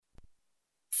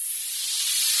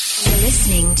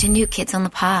listening to New Kids on the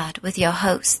Pod with your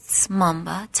hosts,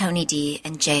 Mamba, Tony D,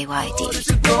 and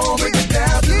JYD.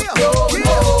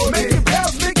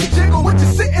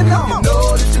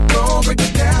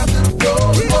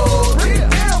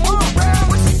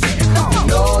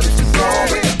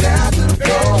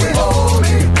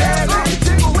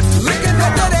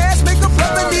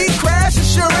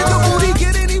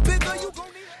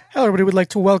 Hello, everybody. We'd like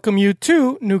to welcome you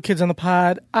to New Kids on the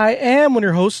Pod. I am one of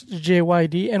your hosts,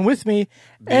 JYD, and with me,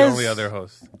 the only other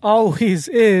host, always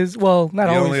is, well, not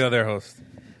the always. only other host.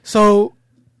 So,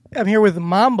 I'm here with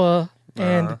Mamba,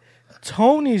 and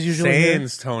Tony's usually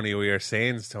Sains Tony. We are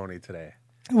Sains Tony today.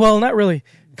 Well, not really.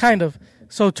 Kind of.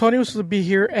 So, Tony was supposed to be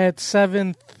here at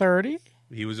 7:30.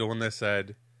 He was the one that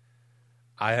said,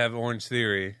 I have Orange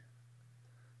Theory.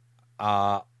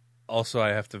 Also, I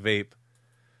have to vape.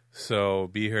 So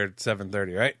be here at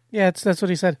 7:30, right? Yeah, that's what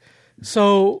he said.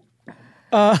 So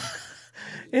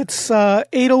it's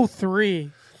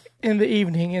 8:03 in the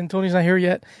evening, and Tony's not here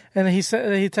yet. And he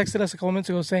texted us a couple minutes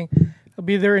ago saying, "I'll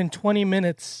be there in 20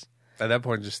 minutes." At that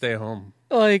point, just stay home.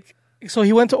 So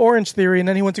he went to Orange Theory, and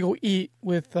then he went to go eat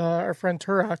with our friend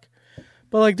Turok.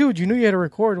 But dude, you knew you had to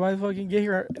record. Why the fuck you get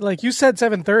here? You said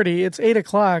 7:30. It's 8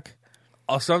 o'clock.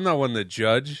 Also, I'm not one to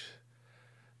judge,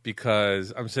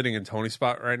 because I'm sitting in Tony's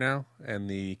spot right now, and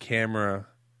the camera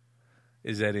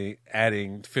is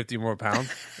adding 50 more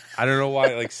pounds. I don't know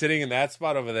why. Sitting in that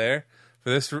spot over there,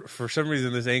 for some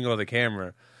reason, this angle of the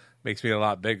camera makes me a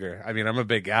lot bigger. I mean, I'm a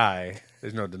big guy.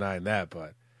 There's no denying that,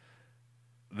 but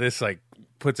this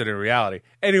puts it in reality.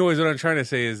 Anyways, what I'm trying to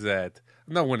say is that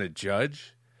I'm not one to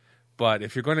judge, but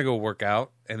if you're going to go work out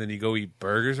and then you go eat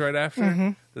burgers right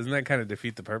after, doesn't that kind of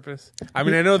defeat the purpose? I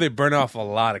mean, I know they burn off a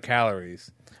lot of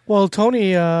calories. Well,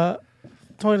 Tony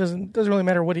doesn't really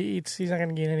matter what he eats. He's not going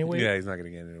to gain any weight. Yeah, he's not going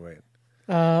to gain any weight.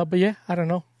 But yeah, I don't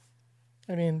know.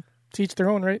 I mean, to each their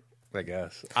own, right? I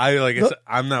guess.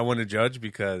 I'm not one to judge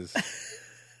because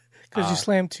you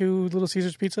slammed 2 Little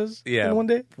Caesars pizzas in one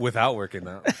day without working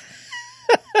out.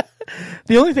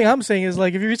 The only thing I'm saying is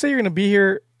if you say you're going to be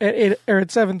here at 8 or at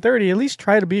 7:30, at least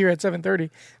try to be here at 7:30.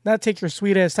 Not take your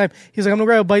sweet ass time. He's like, I'm going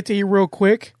to grab a bite to eat real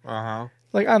quick. On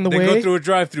the way. Go through a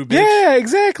drive-through, bitch. Yeah,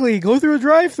 exactly. Go through a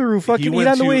drive-through. Fucking eat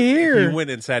on the way here. He went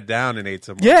and sat down and ate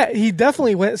some. Yeah, he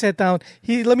definitely went and sat down.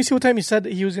 Let me see what time he said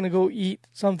that he was going to go eat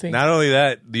something. Not only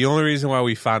that, the only reason why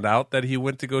we found out that he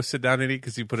went to go sit down and eat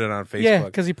because he put it on Facebook. Yeah,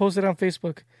 because he posted it on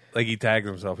Facebook. He tagged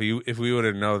himself. If we would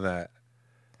have known that.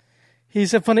 He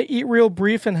said, "Fun to eat real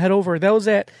brief and head over." That was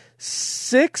at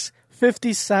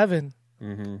 6:57.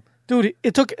 Mm-hmm. Dude,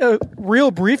 it took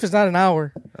real brief is not an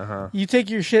hour. You take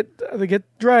your shit to get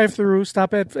drive-through,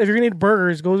 stop at, if you're going to eat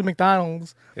burgers, go to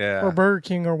McDonald's or Burger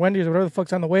King or Wendy's or whatever the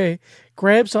fuck's on the way.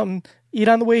 Grab something, eat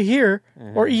on the way here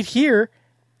or eat here,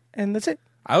 and that's it.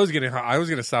 I was going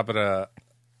to stop at a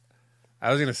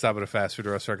fast food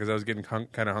restaurant because I was getting kind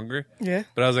of hungry. Yeah.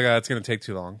 But I was like, it's going to take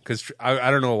too long because I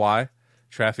don't know why.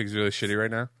 Traffic's really shitty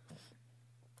right now.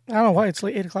 I don't know why it's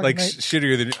 8 o'clock at night.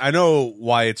 Shittier than... I know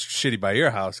why it's shitty by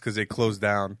your house, because they closed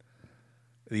down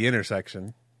the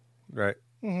intersection, right?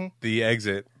 Mm-hmm. The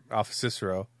exit off of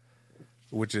Cicero,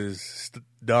 which is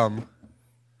dumb.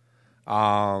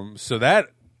 So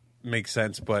that makes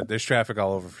sense, but there's traffic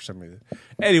all over for some reason.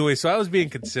 Anyway, so I was being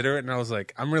considerate, and I was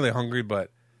like, I'm really hungry,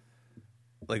 but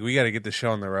we got to get the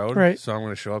show on the road, right? So I'm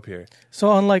going to show up here.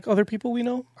 So unlike other people we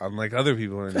know? Unlike other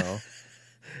people we know.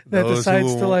 That those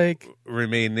decides who to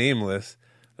remain nameless.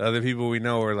 The other people we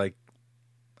know are like,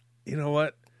 you know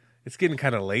what? It's getting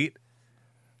kind of late.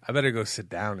 I better go sit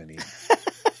down and eat.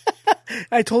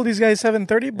 I told these guys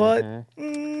 7:30, but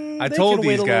I told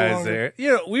these guys there.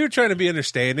 We were trying to be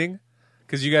understanding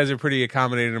because you guys are pretty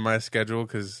accommodating in my schedule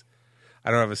because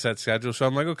I don't have a set schedule. So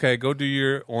I'm like, okay, go do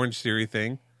your Orange Theory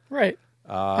thing. Right.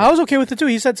 I was okay with it too.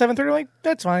 He said 7:30. I'm like,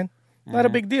 that's fine. Not a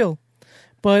big deal.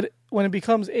 But when it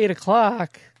becomes 8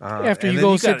 o'clock, after you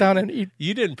go sit down and eat,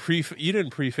 you didn't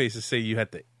preface to say you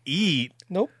had to eat.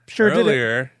 Nope, sure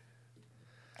earlier.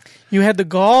 Didn't. You had the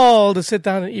gall to sit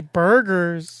down and eat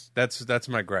burgers. That's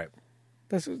my gripe.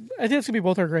 I think it's gonna be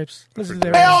both our gripes.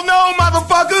 Hell no,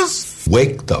 motherfuckers!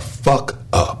 Wake the fuck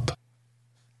up.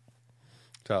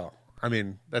 So, I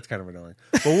mean, that's kind of annoying,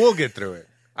 but we'll get through it.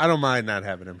 I don't mind not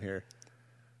having him here.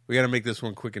 We got to make this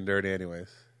one quick and dirty, anyways.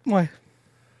 Why?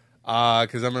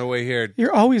 Because I'm on my way here.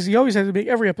 You always have to make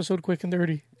every episode quick and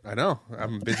dirty. I know.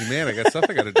 I'm a busy man. I got stuff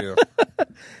I got to do.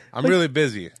 I'm really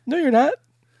busy. No, you're not.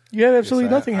 You have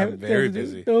absolutely nothing. I'm very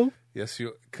busy. No. Yes,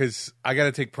 because I got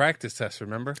to take practice tests.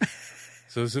 Remember?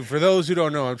 so for those who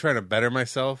don't know, I'm trying to better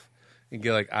myself and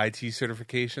get IT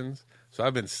certifications. So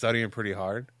I've been studying pretty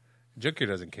hard. Junker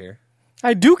doesn't care.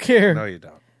 I do care. No, you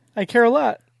don't. I care a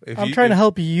lot. I'm trying to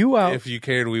help you out. If you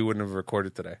cared, we wouldn't have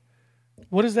recorded today.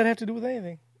 What does that have to do with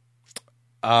anything?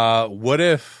 What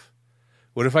if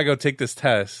I go take this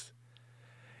test,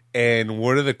 and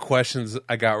what are the questions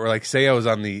I got? Where like, say I was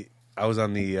on the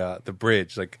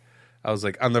bridge, like I was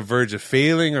like on the verge of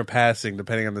failing or passing,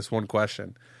 depending on this one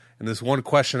question. And this one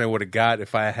question I would have got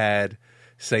if I had,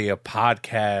 say, a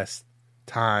podcast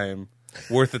time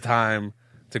worth of time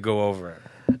to go over it.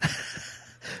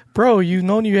 Bro, you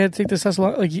had to take this test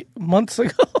like months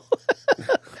ago.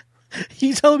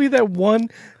 You telling me that one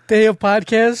day of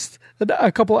podcast,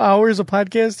 a couple hours of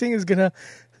podcasting is going to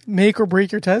make or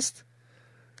break your test?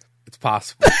 It's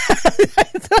possible.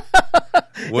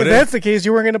 If that's the case,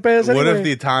 you weren't going to pass anyway. What if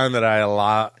the time that I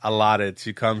allotted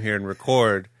to come here and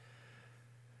record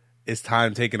is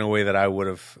time taken away that I would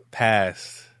have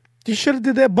passed? You should have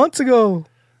did that months ago.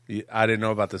 I didn't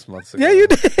know about this months ago. Yeah, you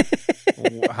did.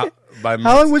 How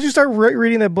long would you start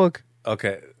reading that book?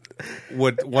 Okay.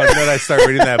 When did I start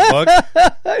reading that book?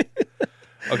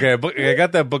 Okay, I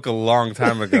got that book a long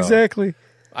time ago. Exactly.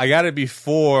 I got it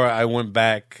before I went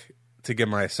back to get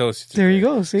my associate's degree. There you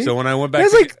go, see? So when I went back...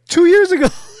 That's like 2 years ago.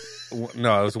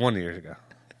 No, it was 1 year ago.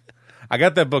 I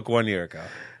got that book 1 year ago.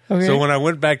 Okay. So when I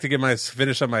went back to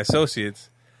finish up my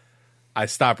associates, I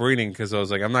stopped reading because I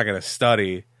was like, I'm not going to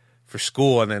study for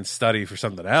school and then study for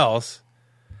something else.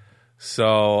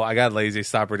 So I got lazy,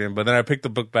 stopped reading. But then I picked the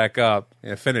book back up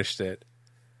and finished it.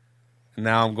 And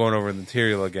now I'm going over the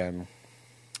material again.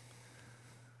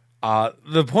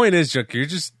 The point is, Junkie, you're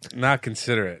just not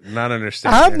considerate, not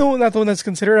understanding. I'm not the one that's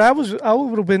considerate. I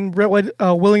would have been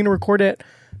willing to record at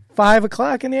 5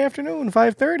 o'clock in the afternoon,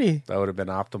 5:30. That would have been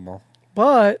optimal.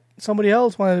 But somebody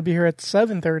else wanted to be here at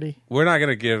 7:30. We're not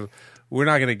gonna give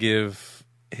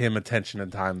him attention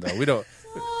and time, though. We don't.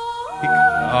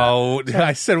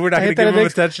 I said we're not going to give him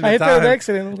attention and time. I hit that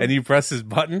accident. And you press his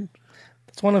button?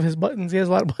 It's one of his buttons. He has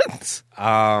a lot of buttons.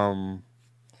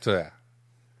 So, yeah.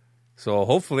 So,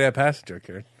 hopefully I pass it, Jerk.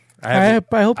 I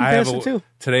hope you pass it, too.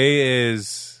 Today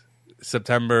is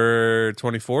September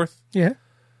 24th? Yeah.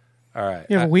 All right.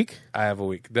 You have a week? I have a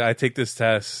week. I take this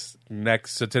test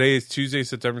next. So, today is Tuesday,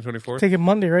 September 24th? Take it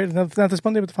Monday, right? Not this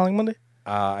Monday, but the following Monday?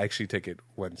 I actually take it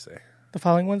Wednesday. The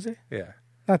following Wednesday? Yeah.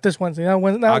 Not this Wednesday.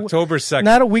 Not October 2nd.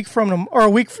 Not a week from not a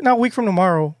week from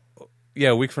tomorrow. Yeah,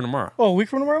 a week from tomorrow. Oh, a week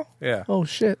from tomorrow? Yeah. Oh,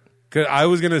 shit. Cause I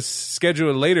was going to schedule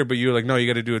it later, but you were like, no, you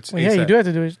got to do it ASAP. Yeah, you do have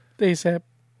to do it ASAP.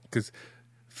 Because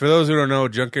for those who don't know,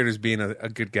 Junkyard is being a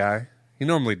good guy. He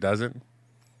normally doesn't.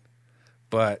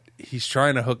 But he's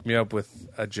trying to hook me up with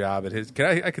a job at his...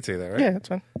 I could say that, right? Yeah, that's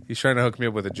fine. He's trying to hook me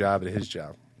up with a job at his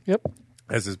job. Yep.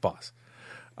 As his boss.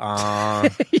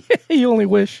 You only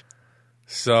wish.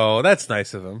 So that's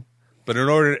nice of him. But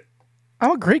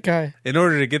I'm a great guy. In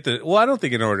order to get I don't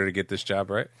think in order to get this job,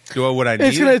 right? What I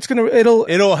need?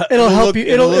 It'll help you.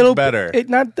 It'll look better.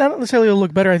 Not necessarily it'll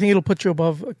look better. I think it'll put you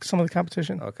above some of the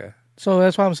competition. Okay. So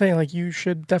that's why I'm saying, like, you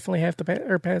should definitely have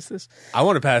to pass this. I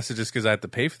want to pass it just because I have to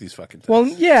pay for these fucking tests. Well,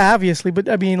 yeah, obviously, but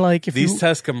I mean, like, if these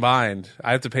tests combined,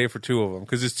 I have to pay for 2 of them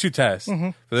because there's 2 tests. Mm-hmm.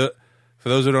 For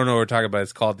those who don't know what we're talking about,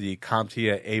 it's called the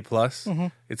CompTIA A+. Mm-hmm.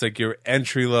 It's like your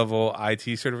entry-level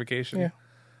IT certification. Yeah.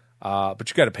 But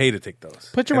you got to pay to take those.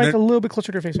 Put your mic a little bit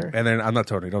closer to your face, sir. And then, I'm not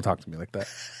Tony. Don't talk to me like that.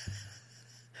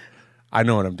 I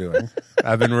know what I'm doing.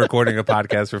 I've been recording a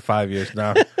podcast for 5 years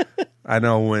now. I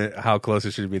know how close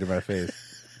it should be to my face.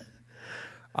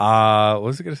 What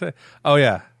was I going to say? Oh,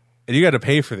 yeah. And you got to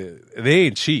pay for it. They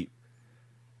ain't cheap.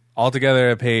 Altogether,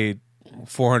 I paid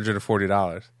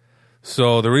 $440.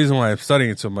 So the reason why I'm studying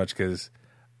it so much because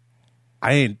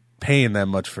I ain't paying that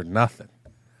much for nothing.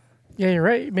 Yeah, you're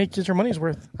right. Make your money's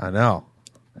worth. I know.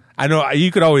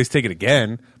 You could always take it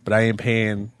again, but I ain't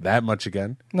paying that much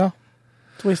again. No,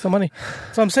 it's a waste of money.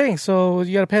 That's what I'm saying. So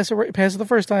you got to pass it the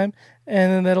first time,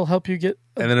 and then that'll help you get.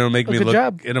 And then it'll make me look.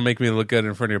 Job. It'll make me look good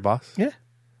in front of your boss. Yeah.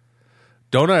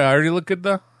 Don't I already look good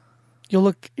though? You'll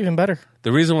look even better.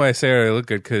 The reason why I say I already look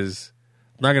good because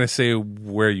I'm not going to say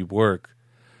where you work.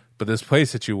 But this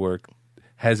place that you work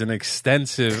has an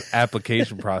extensive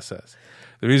application process.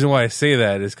 The reason why I say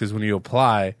that is because when you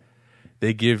apply,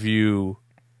 they give you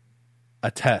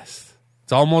a test.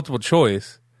 It's all multiple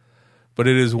choice, but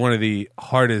it is one of the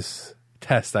hardest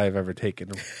tests I've ever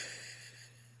taken.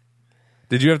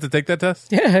 Did you have to take that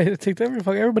test? Yeah, I had to take that.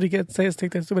 Everybody has to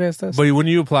take that stupid ass test. But when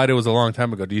you applied, it was a long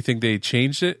time ago. Do you think they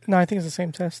changed it? No, I think it's the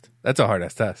same test. That's a hard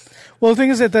ass test. Well, the thing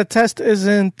is that test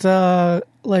isn't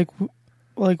like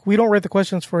we don't write the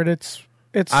questions for it. It's.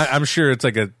 I'm sure it's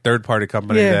like a third party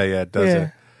company that does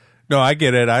it. No, I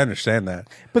get it. I understand that.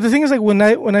 But the thing is, like when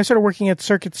I started working at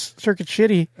Circuit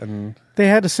Shitty, they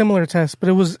had a similar test, but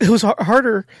it was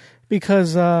harder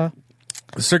because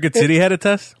Circuit City had a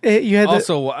test. You had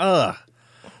also.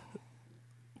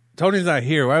 Tony's not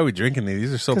here. Why are we drinking these?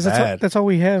 These are so bad. That's all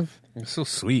we have. It's so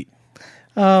sweet.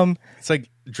 It's like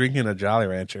drinking a Jolly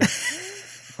Rancher. I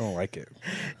don't like it.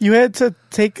 You had to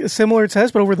take a similar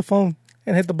test, but over the phone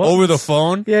and hit the buttons. Over the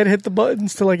phone? Yeah, to hit the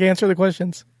buttons to like answer the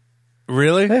questions.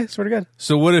 Really? Yeah, swear to God.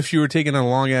 So what if you were taking a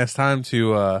long ass time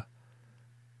to?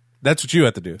 That's what you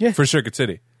had to do. Yeah. For Circuit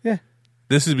City. Yeah.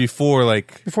 This is before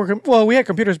like. Well, we had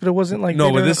computers, but it wasn't like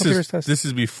no, but this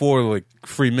is before like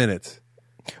free minutes.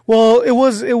 Well, it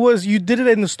was. You did it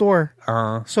in the store.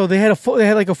 So they had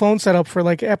like a phone set up for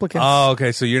like applicants. Oh,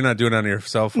 okay. So you're not doing it on your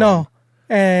cell phone. No,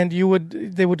 and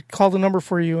they would call the number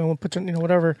for you and would put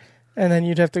whatever, and then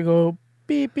you'd have to go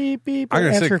beep beep beep and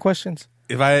answer questions.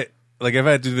 If I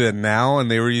had to do that now and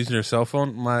they were using your cell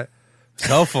phone, my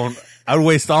cell phone, I would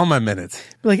waste all my minutes.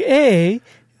 Like A.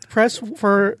 Press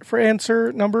for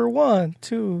answer number 1,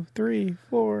 2, 3,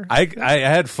 4. I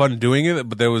had fun doing it,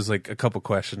 but there was like a couple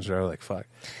questions where I was like, "Fuck,"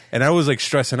 and I was like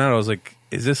stressing out. I was like,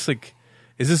 "Is this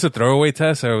a throwaway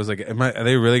test?" I was like, "Are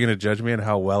they really going to judge me on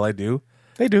how well I do?"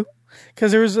 They do,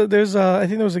 because I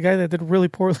think there was a guy that did really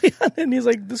poorly on it, and he's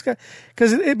like, "This guy,"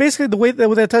 because it basically the way that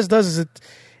what that test does is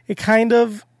it kind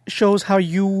of shows how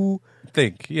you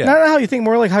think, yeah, not how you think,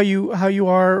 more like how you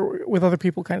are with other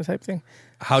people, kind of type thing.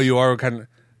 How you are, kind of.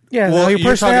 Yeah, well, how your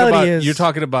personality is. You're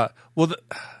talking about, well,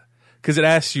 because it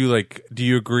asks you, like, do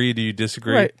you agree, do you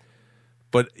disagree? Right.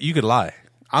 But you could lie.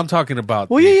 I'm talking about...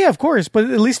 Well, yeah, of course,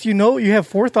 but at least you have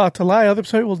forethought to lie. Other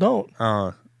people don't.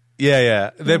 Yeah.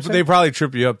 They probably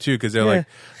trip you up, too, because they're like...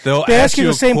 They ask you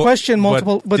the same question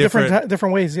multiple, but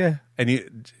different ways, yeah.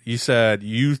 And you said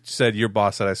your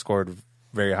boss said I scored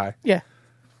very high. Yeah.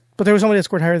 But there was somebody that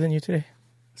scored higher than you today.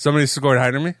 Somebody scored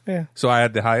higher than me? Yeah. So I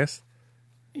had the highest?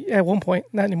 At one point,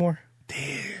 not anymore.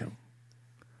 Damn.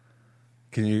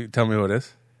 Can you tell me who it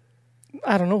is?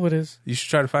 I don't know who it is. You should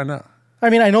try to find out. I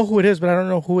mean, I know who it is, but I don't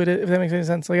know who it is, if that makes any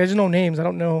sense. Like, I just know names. I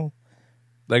don't know.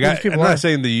 Like, I'm not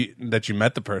saying that you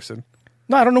met the person.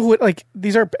 No, I don't know who it, like,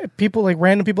 these are people, like,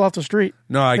 random people off the street.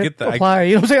 No, I get that. Apply.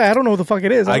 You know what I'm saying? I don't know who the fuck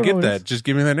it is. I get that. Just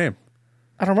give me their name.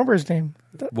 I don't remember his name.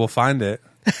 We'll find it.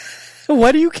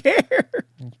 Why do you care?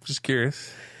 Just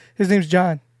curious. His name's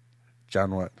John.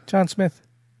 John what? John Smith.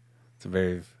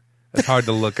 It's hard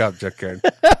to look up, Jacquard.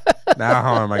 Now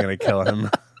how am I going to kill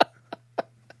him?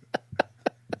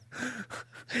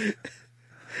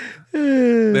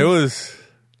 There was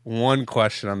one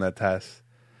question on that test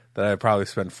that I probably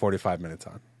spent 45 minutes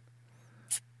on.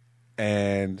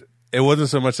 And it wasn't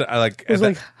so much that I like... It was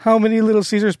like, how many Little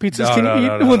Caesars pizzas can you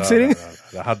eat in one sitting?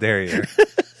 No. How dare you?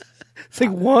 It's like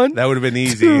 1. That would have been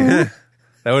easy.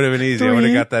 That would have been easy. 3, I would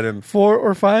have got that in 4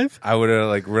 or 5. I would have,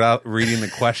 like, without reading the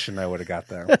question, I would have got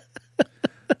that.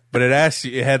 But it asked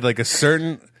you, it had like a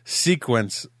certain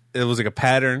sequence. It was like a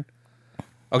pattern.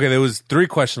 Okay, there was 3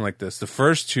 questions like this. The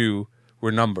first 2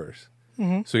 were numbers.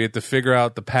 Mm-hmm. So you had to figure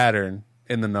out the pattern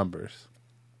in the numbers.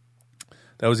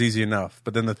 That was easy enough.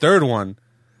 But then the third one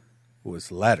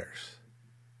was letters.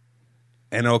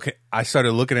 And okay, I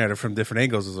started looking at it from different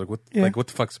angles. I was like, what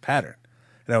the fuck's the pattern?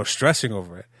 And I was stressing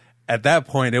over it. At that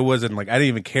point, it wasn't like I didn't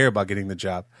even care about getting the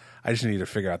job. I just needed to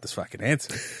figure out this fucking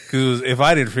answer. Because if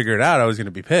I didn't figure it out, I was going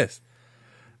to be pissed.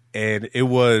 And it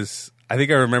was, I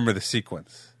think I remember the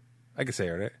sequence. I could say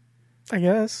it, right? I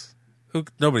guess.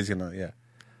 Nobody's going to know, yeah.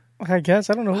 I guess.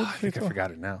 I don't know. I think I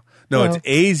forgot it now. No, it's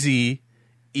AZE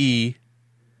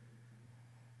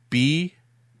B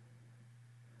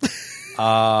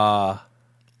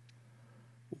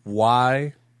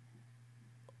Y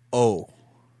O.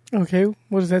 Okay,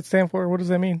 what does that stand for? What does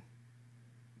that mean?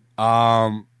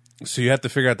 So you have to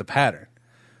figure out the pattern.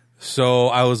 So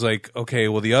I was like, okay,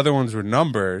 well, the other ones were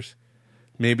numbers.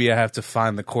 Maybe I have to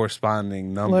find the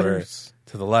corresponding number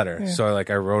to the letter. Yeah. So I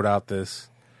wrote out this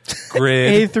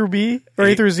grid. A through B? Or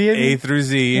A through Z? A through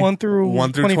Z. 1 through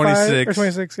 26. Or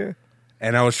 26, yeah.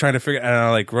 And I was trying to figure, and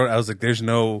I was like, there's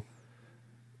no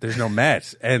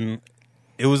match. And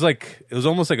it was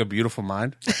almost like a beautiful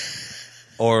mind.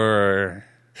 Or...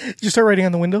 Did you start writing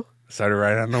on the window? Started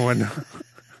writing on the window.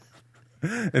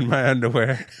 In my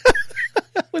underwear.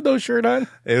 With no shirt on?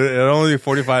 It only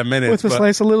 45 minutes. With a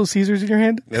slice of Little Caesars in your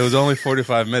hand? It was only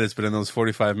 45 minutes, but in those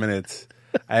 45 minutes,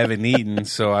 I haven't eaten,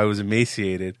 so I was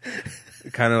emaciated.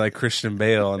 Kind of like Christian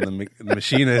Bale and the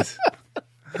Machinist.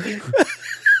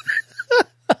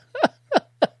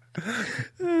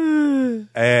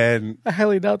 And I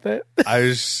highly doubt that. I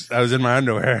was in my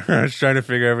underwear. I was trying to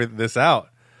figure this out.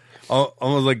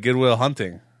 Almost like Good Will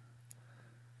Hunting.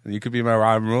 You could be my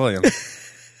Robin Williams.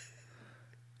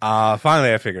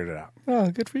 Finally, I figured it out.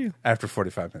 Oh, good for you. After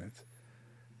 45 minutes.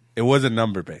 It wasn't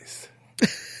number-based.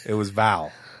 It was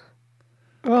vowel.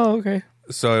 Oh, okay.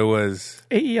 So it was...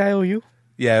 A-E-I-O-U?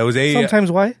 Yeah, it was A.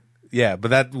 Sometimes Y? Yeah,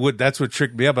 but that's what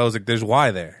tricked me up. I was like, there's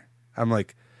Y there. I'm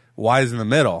like, Y is in the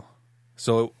middle.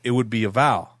 So it would be a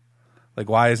vowel. Like,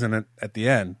 Y isn't it at the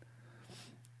end?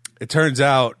 It turns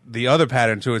out the other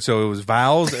pattern to it, so it was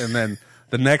vowels, and then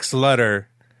the next letter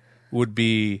would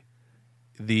be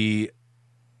the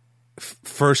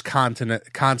first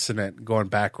consonant going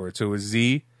backwards. So it was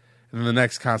Z, and then the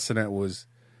next consonant was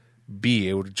B.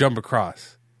 It would jump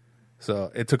across.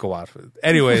 So it took a while.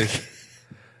 Anyways,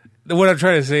 what I'm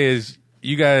trying to say is,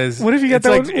 you guys. What if you got that?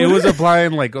 Like, it was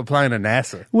applying to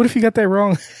NASA. What if you got that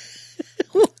wrong?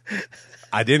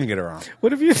 I didn't get it wrong.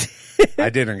 What if you? I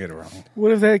didn't get it wrong.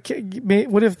 What if that?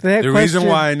 The reason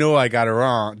why I know I got it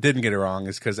wrong, didn't get it wrong,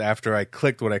 is because after I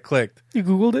clicked what I clicked, you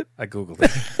Googled it. I Googled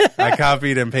it. I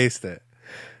copied and pasted it,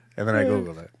 and then I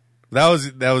Googled it. That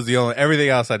was the only. Everything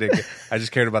else I didn't get. I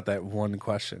just cared about that one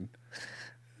question.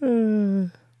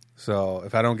 So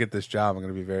if I don't get this job, I'm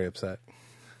going to be very upset.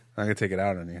 I'm going to take it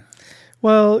out on you.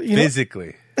 Well,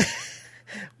 physically.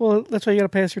 Well, that's why you got to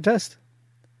pass your test.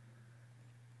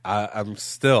 I'm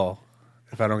still,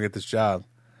 if I don't get this job,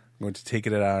 I'm going to take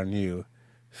it out on you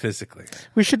physically.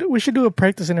 We should do a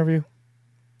practice interview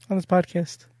on this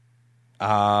podcast.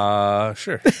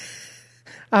 Sure.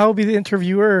 I'll be the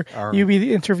interviewer. You be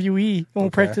the interviewee. And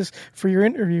we'll practice for your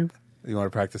interview. You want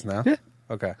to practice now? Yeah.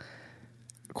 Okay.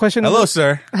 Question. Hello,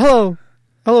 sir. Hello,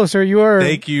 sir. You are.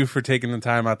 Thank you for taking the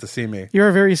time out to see me. You're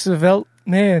a very svelte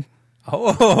man.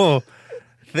 Oh,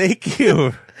 thank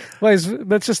you. Well,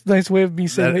 that's just a nice way of me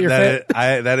saying that you're fat.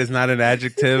 That is not an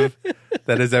adjective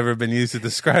that has ever been used to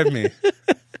describe me.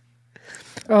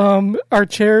 Our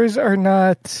chairs are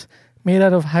not made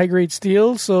out of high-grade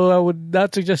steel, so I would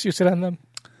not suggest you sit on them.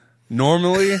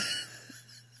 Normally,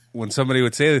 when somebody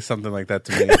would say something like that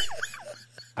to me,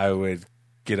 I would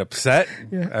get upset.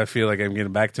 Yeah. I feel like I'm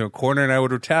getting back to a corner, and I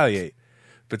would retaliate.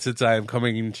 But since I am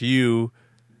coming to you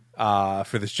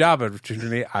for this job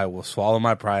opportunity, I will swallow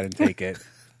my pride and take it.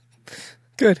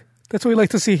 Good. That's what we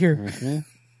like to see here.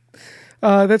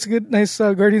 Mm-hmm. That's a good, nice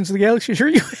Guardians of the Galaxy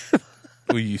shirt you have.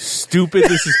 Well, you stupid.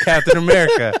 This is Captain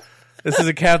America. This is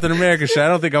a Captain America shirt. I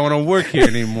don't think I want to work here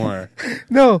anymore.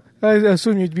 No, I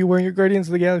assume you'd be wearing your Guardians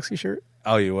of the Galaxy shirt.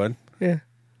 Oh, you would? Yeah.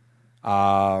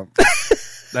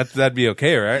 That'd be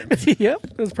okay, right? Yep,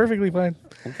 that's perfectly fine.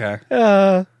 Okay.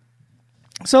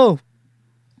 So,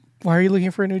 why are you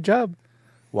looking for a new job?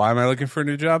 Why am I looking for a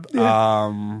new job?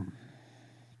 Yeah.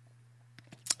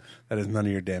 That is none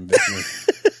of your damn business.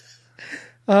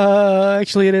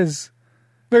 Actually, it is.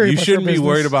 You shouldn't be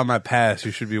worried about my past.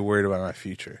 You should be worried about my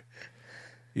future.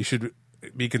 You should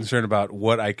be concerned about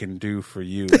what I can do for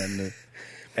you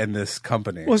and this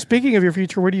company. Well, speaking of your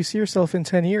future, where do you see yourself in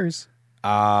 10 years?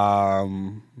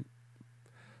 Probably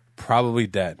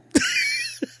dead.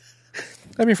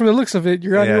 I mean, from the looks of it,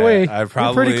 you're on your way. You're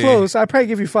pretty close. I'd probably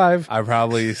give you 5. I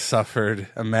probably suffered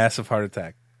a massive heart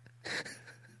attack.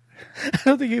 I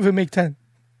don't think you even make 10.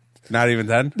 Not even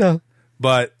 10? No.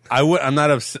 But I'm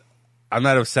not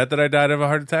upset that I died of a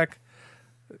heart attack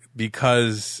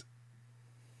because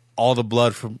all the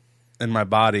blood in my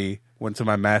body went to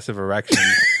my massive erection.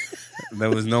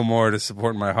 There was no more to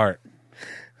support my heart.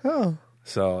 Oh.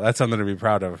 So that's something to be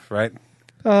proud of, right?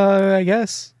 I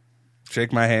guess.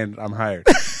 Shake my hand. I'm hired.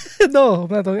 No, I'm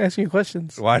not asking you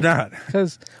questions. Why not?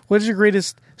 Because what is your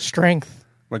greatest strength?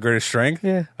 My greatest strength?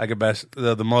 Yeah. I could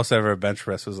the most ever bench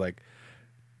press was like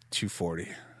 240.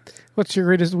 What's your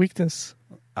greatest weakness?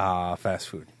 Fast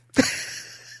food.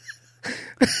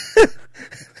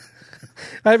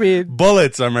 I mean,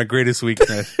 bullets are my greatest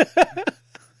weakness.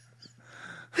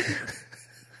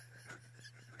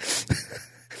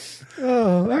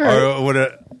 Oh, all right.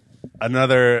 Or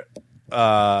another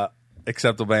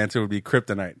acceptable answer would be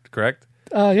kryptonite, correct?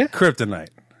 Yeah. Kryptonite.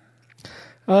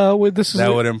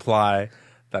 That would imply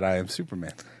that I am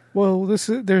Superman. Well,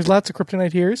 there's lots of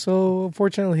kryptonite here, so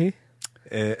unfortunately.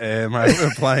 Am I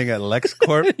implying at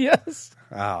LexCorp? Yes.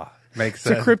 Makes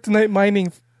sense. It's a kryptonite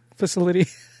mining facility.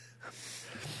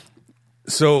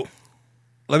 So,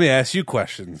 let me ask you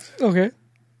questions. Okay.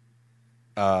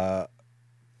 I'm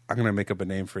going to make up a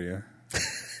name for you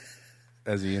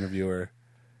as the interviewer.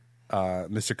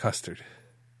 Mr. Custard.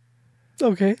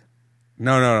 Okay.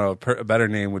 No. A better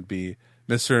name would be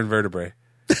Mr. Invertebrate.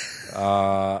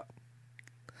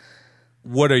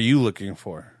 What are you looking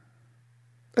for?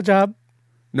 A job.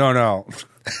 No.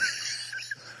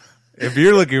 If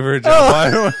you're looking for a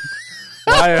job,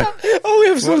 why? Oh, we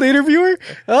have still the interviewer?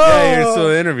 Oh. Yeah, you're still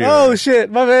the interviewer. Oh,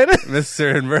 shit. My bad.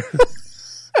 Mr.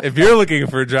 If you're looking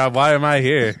for a job, why am I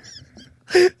here?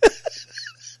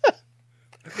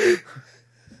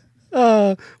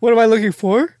 What am I looking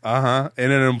for? And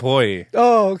an employee.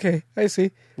 Oh, okay. I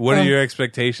see. What are your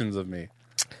expectations of me?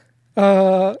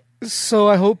 So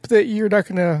I hope that you're not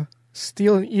going to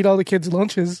steal and eat all the kids'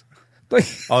 lunches. Like,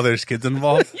 Oh, there's kids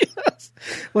involved? yes.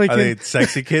 Like Are they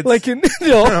sexy kids? Like in,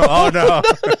 no. Oh, no.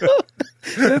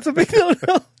 That's a big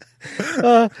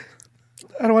no.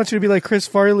 I don't want you to be like Chris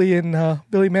Farley and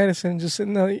Billy Madison, just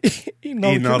sitting there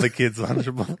eating all the kids'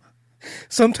 Lunchable.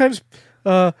 Sometimes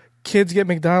kids get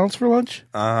McDonald's for lunch.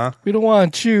 We don't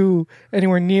want you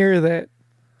anywhere near that.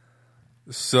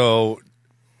 So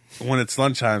when it's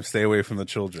lunchtime, stay away from the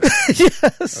children.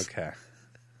 Yes. Okay.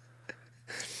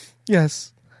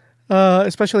 Yes.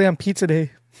 Especially on pizza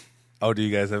day. Oh, do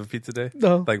you guys have a pizza day?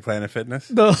 No. Like Planet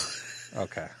Fitness? No.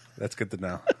 Okay. That's good to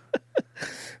know.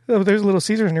 Oh, there's Little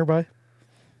Caesars nearby.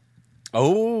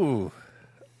 Oh.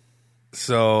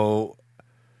 So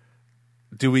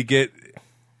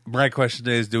my question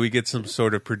is, do we get some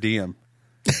sort of per diem?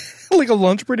 Like a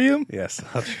lunch per diem? Yes.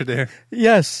 Lunch per diem?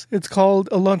 Yes. It's called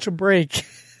a lunch break.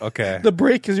 Okay. The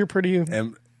break is your per diem.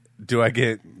 And do I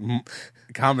get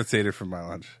compensated for my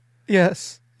lunch?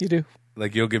 Yes, you do.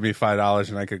 Like you'll give me $5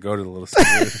 and I could go to the Little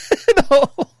Caesars.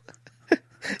 No.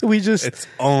 It's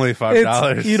only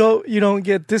 $5. You don't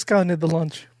get discounted the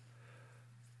lunch.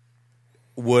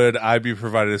 Would I be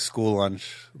provided a school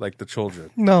lunch like the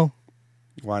children? No.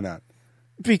 Why not?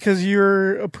 Because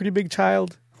you're a pretty big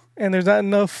child and there's not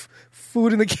enough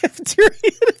food in the cafeteria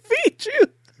to feed you.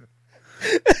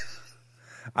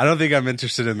 I don't think I'm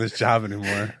interested in this job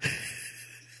anymore.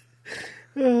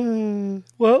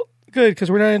 Well, good,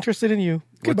 because we're not interested in you.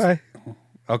 Goodbye.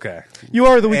 Okay. You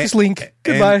are the weakest link.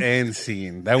 Goodbye. And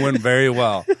scene. That went very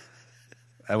well.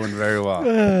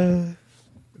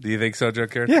 Do you think so, Joe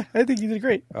Karen? Yeah, I think you did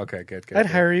great. Okay, good. I'd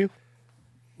hire you.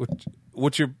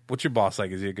 What's your boss like?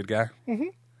 Is he a good guy? Mm-hmm.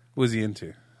 What's he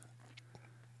into?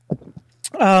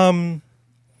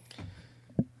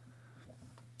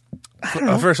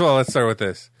 First of all, let's start with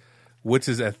this. What's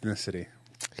his ethnicity?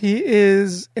 He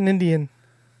is an Indian.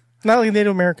 Not like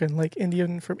Native American, like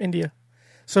Indian from India.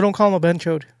 So don't call him a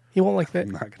benchode. He won't like that.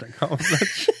 I'm not going to call him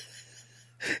bench.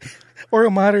 Or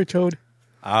a mater chode.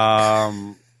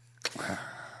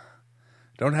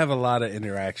 Don't have a lot of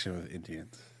interaction with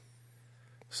Indians.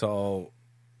 So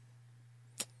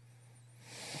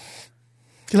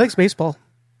he likes baseball.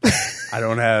 I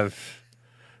don't have.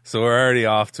 So we're already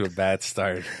off to a bad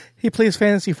start. He plays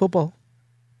fantasy football.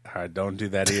 All right, don't do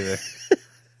that either.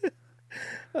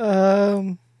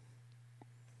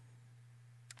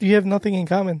 You have nothing in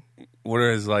common. What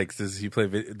are his likes? Does he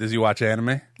watch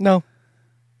anime? No.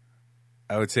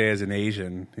 I would say as an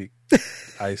Asian,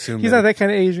 I assume he's not that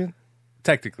kind of Asian.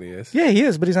 Technically is. Yeah, he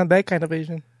is, but he's not that kind of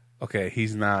Asian. Okay,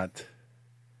 he's not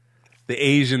the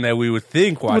Asian that we would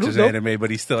think watches anime,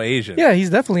 but he's still Asian. Yeah, he's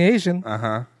definitely Asian.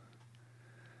 Uh-huh.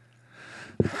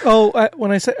 Oh,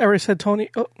 when I said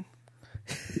Tony. Oh.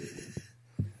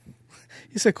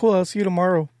 He said, cool, I'll see you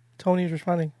tomorrow. Tony's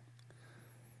responding.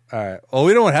 All right. Well,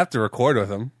 we don't have to record with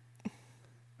him.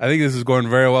 I think this is going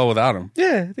very well without him.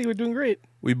 Yeah, I think we're doing great.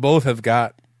 We both have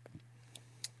been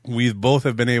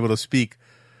able to speak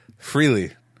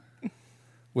freely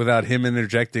without him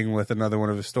interjecting with another one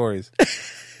of his stories.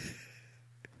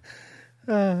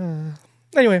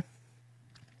 Anyway.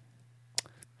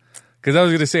 Because I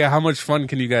was going to say, how much fun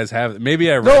can you guys have?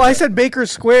 Maybe I said Baker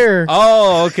Square.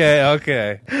 Oh,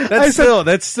 okay.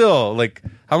 That's still, like,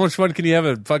 how much fun can you have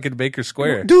at fucking Baker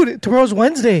Square? Dude, tomorrow's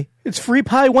Wednesday. It's Free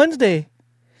Pie Wednesday.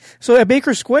 So at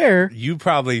Baker Square. You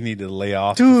probably need to lay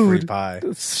off the free pie.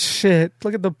 Shit.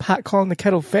 Look at the pot calling the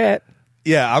kettle fat.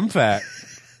 Yeah, I'm fat.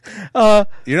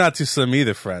 You're not too slim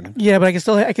either, friend. Yeah, but I can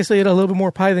still eat a little bit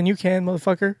more pie than you can,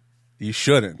 motherfucker. You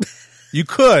shouldn't. You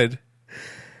could.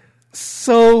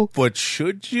 But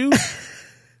should you?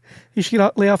 You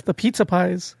should lay off the pizza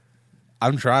pies.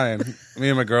 I'm trying. Me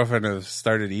and my girlfriend have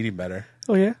started eating better.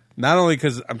 Oh, yeah? Not only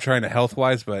because I'm trying to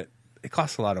health-wise, but it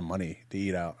costs a lot of money to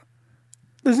eat out.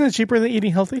 Isn't it cheaper than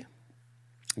eating healthy?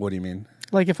 What do you mean?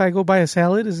 Like if I go buy a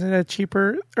salad, isn't that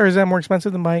cheaper? Or is that more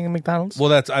expensive than buying a McDonald's?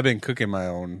 Well, I've been cooking my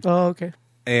own. Oh, okay.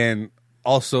 And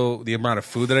also the amount of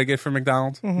food that I get from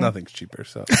McDonald's, nothing's cheaper.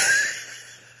 So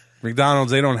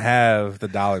McDonald's, they don't have the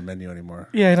dollar menu anymore.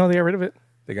 Yeah, I know they got rid of it.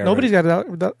 Nobody's got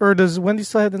it. Or does Wendy's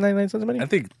still have the 99 cents menu? I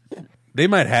think they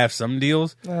might have some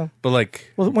deals, but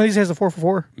like... Well, Wendy's has a 4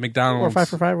 for $4. McDonald's... Or 5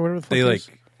 for $5 or whatever the fuck they it is.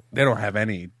 they don't have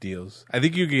any deals. I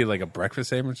think you get like a breakfast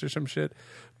sandwich or some shit,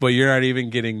 but you're not even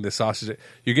getting the sausage.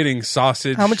 You're getting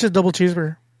sausage. How much is a double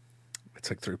cheeseburger? It's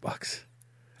like $3,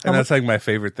 and that's like my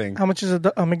favorite thing. How much is a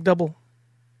McDouble?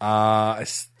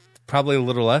 It's probably a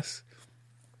little less,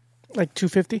 like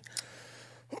 $2.50.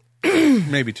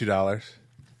 Maybe $2.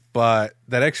 But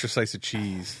that extra slice of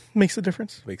cheese makes a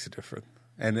difference. Makes a difference.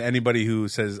 And anybody who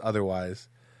says otherwise,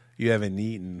 you haven't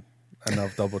eaten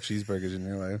enough double cheeseburgers in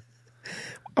your life.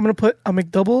 I'm going to put a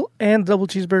McDouble and double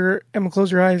cheeseburger. I'm going to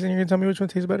close your eyes and you're going to tell me which one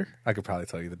tastes better. I could probably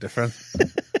tell you the difference.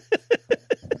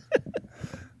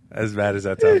 As bad as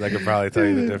that sounds, I could probably tell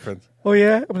you the difference. Oh,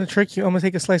 yeah? I'm going to trick you. I'm going to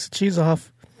take a slice of cheese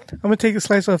off. I'm going to take a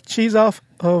slice of cheese off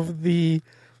of the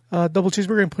double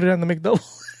cheeseburger and put it on the McDouble.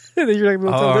 And then you're not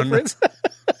going to tell the difference.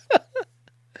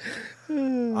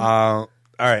 All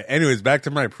right. Anyways, back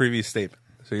to my previous statement.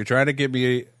 So you're trying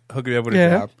to hook me up with a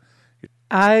job.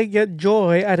 I get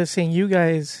joy out of seeing you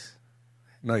guys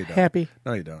no, you don't. happy.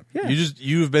 No, you don't. Yeah.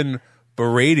 You've been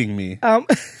berating me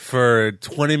for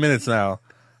 20 minutes now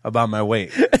about my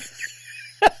weight.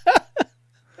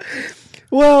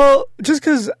 Well, just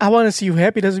because I want to see you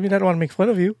happy doesn't mean I don't want to make fun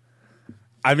of you.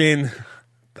 I mean,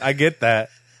 I get that,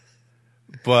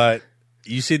 but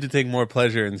you seem to take more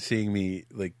pleasure in seeing me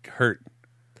like hurt.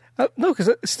 No, because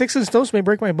sticks and stones may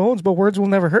break my bones, but words will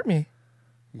never hurt me.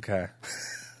 Okay.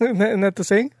 Isn't that the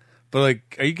saying? But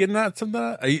like, are you getting at something?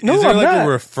 No, is there I'm like not. a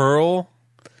referral?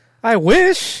 I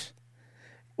wish.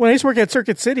 When I used to work at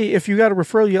Circuit City, if you got a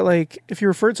referral, you get like, if you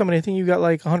referred somebody, I think you got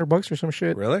like $100 or some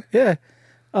shit. Really? Yeah.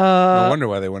 No wonder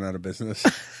why they went out of business.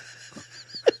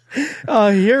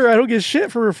 Here, I don't get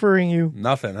shit for referring you.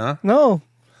 Nothing, huh? No.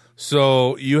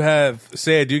 So you have,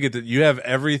 say I do get that, you have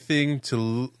everything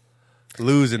to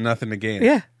lose and nothing to gain.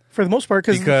 Yeah, for the most part.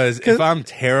 Because if I'm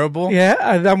terrible. Yeah,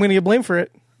 I'm going to get blamed for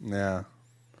it. Yeah.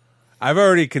 I've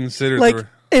already considered. Like,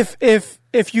 if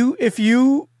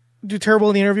you do terrible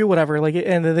in the interview, whatever, like,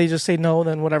 and they just say no,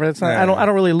 then whatever. That's not. Yeah. I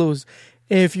don't really lose.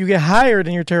 If you get hired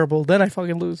and you're terrible, then I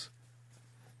fucking lose.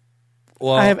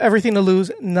 Well, I have everything to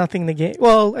lose, nothing to gain.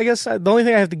 Well, I guess the only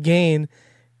thing I have to gain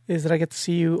is that I get to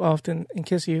see you often and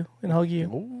kiss you and hug you.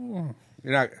 Ooh.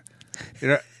 You're not.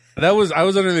 I was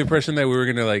under the impression that we were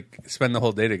gonna like spend the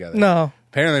whole day together. No.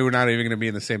 Apparently, we're not even gonna be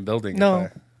in the same building.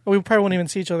 No. We probably won't even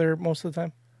see each other most of the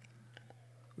time.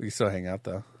 We can still hang out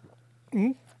though.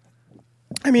 Mm-hmm.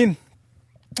 I mean,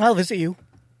 I'll visit you.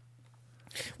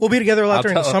 We'll be together a lot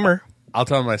during the summer. I'll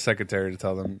tell my secretary to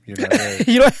tell them you're not there.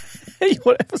 You want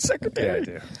to have a secretary?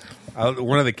 Yeah, I do.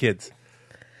 One of the kids.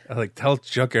 I was like, tell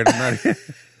Junker I'm not here.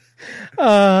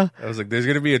 I was like, there's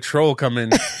going to be a troll coming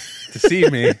to see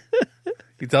me.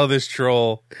 You tell this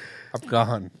troll I'm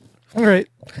gone. All right.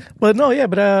 But no, yeah,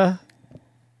 but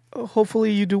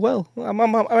hopefully you do well.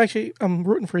 I'm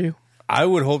rooting for you. I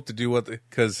would hope to do what,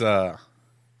 because I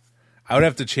would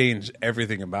have to change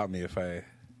everything about me if I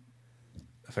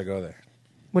go there.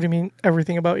 What do you mean,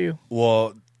 everything about you?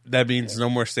 Well, that means no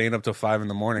more staying up till 5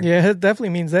 a.m. Yeah, it definitely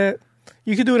means that.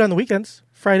 You could do it on the weekends.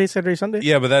 Friday, Saturday, Sunday.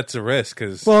 Yeah, but that's a risk.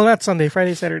 Well, not Sunday,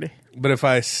 Friday, Saturday. But if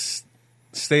I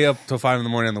stay up till 5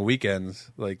 a.m. on the weekends,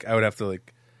 like, I would have to,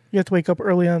 like... You have to wake up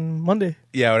early on Monday.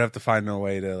 Yeah, I would have to find a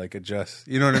way to, like, adjust.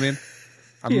 You know what I mean?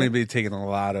 I'm going to be taking a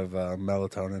lot of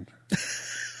melatonin.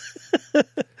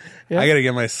 Yeah. I got to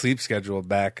get my sleep schedule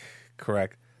back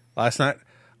correct. Last night,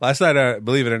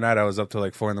 believe it or not, I was up till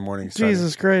like 4 a.m.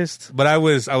 Jesus Christ! But I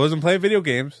wasn't playing video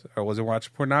games. I wasn't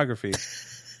watching pornography.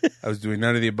 I was doing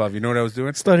none of the above. You know what I was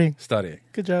doing? Studying.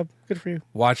 Good job. Good for you.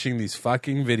 Watching these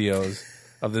fucking videos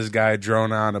of this guy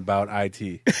drone on about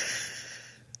IT.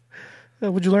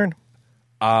 What'd you learn?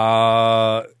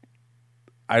 I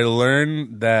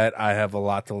learned that I have a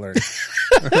lot to learn.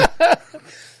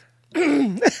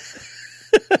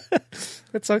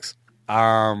 That sucks.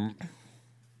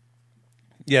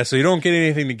 Yeah, so you don't get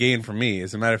anything to gain from me.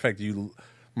 As a matter of fact, you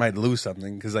might lose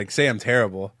something. Because, like, say I'm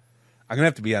terrible, I'm going to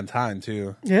have to be on time,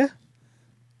 too. Yeah.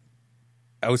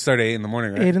 I would start at 8 in the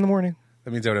morning, right? 8 in the morning.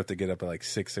 That means I would have to get up at, like,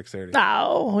 6:30.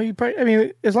 No. You probably, I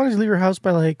mean, as long as you leave your house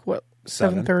by, like, what,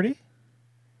 7:30?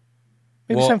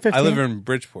 Maybe 7:15. I live in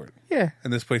Bridgeport. Yeah.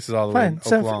 And this place is all the way in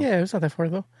Oaklawn. Yeah, it's not that far,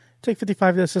 though. Take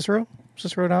 55 to Cicero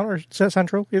down, or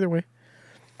Central, either way.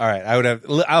 All right,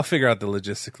 I'll figure out the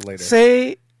logistics later.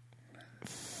 Say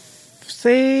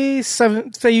you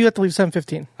have to leave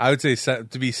 7:15. I would say,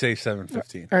 to be safe,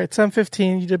 7:15. All right,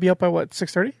 7:15, you'd be up by what,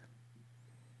 6:30?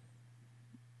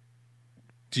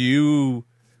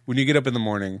 When you get up in the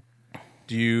morning,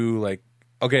 do you, like,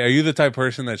 okay, are you the type of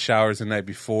person that showers the night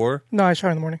before? No, I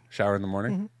shower in the morning. Shower in the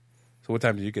morning? Mm-hmm. So what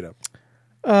time do you get up?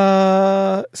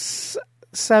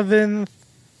 7:30.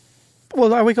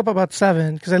 Well, I wake up about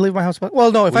 7 because I leave my house.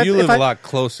 If you live a lot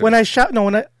closer. When I shower,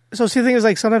 so see, the thing is,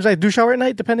 like, sometimes I do shower at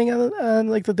night, depending on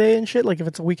like the day and shit. Like if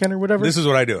it's a weekend or whatever. This is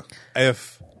what I do.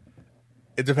 If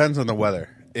it depends on the weather.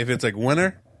 If it's like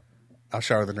winter, I'll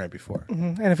shower the night before.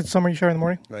 Mm-hmm. And if it's summer, you shower in the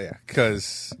morning. Oh yeah,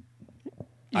 because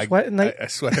I sweat at night. I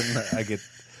sweat at night. I get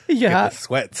yeah get the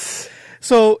sweats.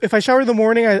 So if I shower in the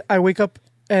morning, I wake up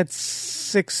at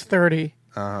 6:30.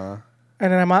 And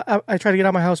then I try to get out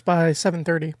of my house by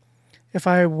 7:30. If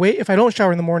I don't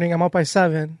shower in the morning, I'm up by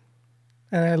 7,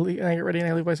 and I get ready and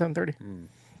I leave by 7:30.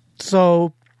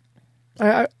 So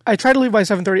I try to leave by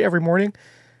 7:30 every morning.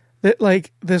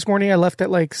 Like this morning, I left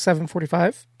at like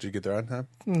 7:45. Did you get there on time?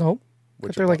 No,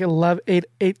 got there like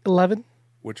 11.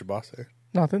 What's your boss there?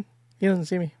 Nothing. He doesn't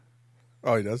see me.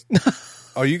 Oh, he does.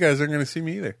 Oh, you guys aren't going to see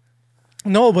me either.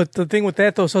 No, but the thing with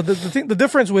that though, so the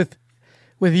difference with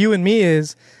you and me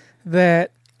is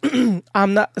that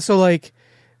I'm not, so like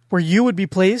where you would be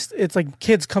placed, it's like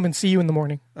kids come and see you in the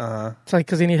morning. It's like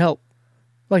because they need help,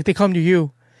 like they come to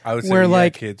you. I would say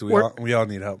like kids, we all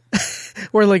need help.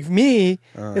 Where like me,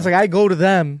 it's like I go to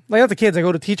them, like not the kids, I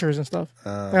go to teachers and stuff.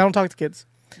 Like, I don't talk to kids,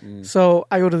 so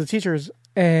I go to the teachers,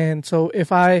 and so if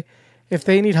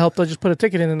they need help, they'll just put a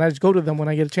ticket in, and I just go to them when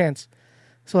I get a chance.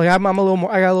 So like I'm a little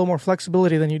more, I got a little more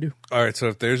flexibility than you do. All right, so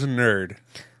if there's a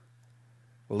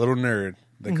little nerd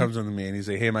that comes up to me and he's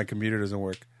like, "Hey, my computer doesn't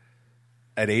work,"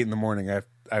 at 8 in the morning, I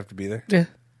have to be there. Yeah.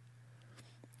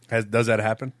 Does that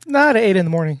happen? Not at 8 in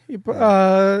the morning.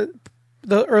 The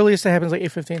earliest that happens is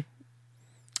like 8:15.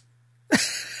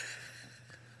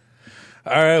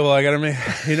 All right, well, I got to make,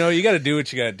 you got to do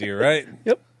what you got to do, right?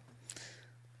 Yep.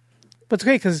 But it's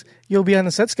okay because you'll be on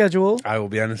the set schedule. I will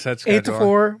be on the set schedule. 8 to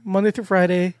 4, Monday through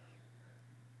Friday.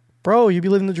 Bro, you'll be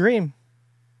living the dream.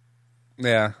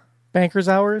 Yeah. Banker's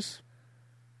hours.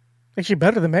 Actually,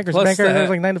 better than Banker's. Banker's hours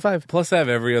like 9 to 5. Plus, I have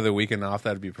every other weekend off.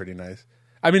 That'd be pretty nice.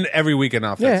 I mean, every weekend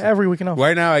off. Yeah, every weekend off.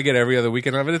 Right now, I get every other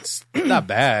weekend off, and it's not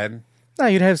bad. No,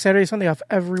 you'd have Saturday, Sunday off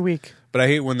every week. But I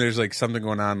hate when there's like something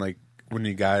going on, like when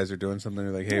you guys are doing something,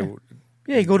 you're like, hey.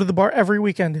 Yeah, you go to the bar every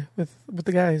weekend with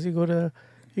the guys. You go to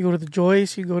the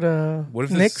Joyce, you go to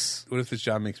Nick's. What if this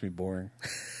job makes me boring?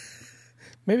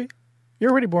 Maybe.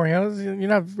 You're already boring. You're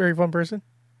not a very fun person.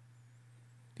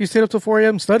 You stayed up till 4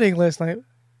 a.m. studying last night.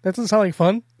 That doesn't sound like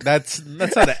fun. That's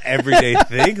not an everyday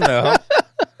thing, though.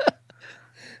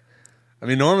 I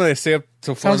mean, normally I stay up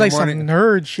till 4 in the morning. Sounds like some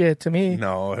nerd shit to me.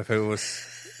 No, if I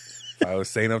was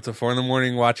staying up till 4 in the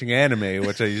morning watching anime,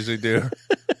 which I usually do.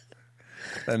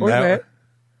 And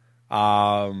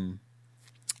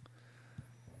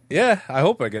yeah, I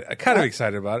hope I get it. I'm kind of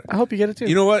excited about it. I hope you get it too.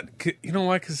 You know what?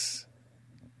 Because,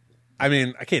 I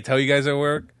mean, I can't tell you guys at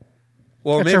work.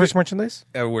 Well, maybe Service Merchandise?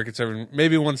 I work at Service.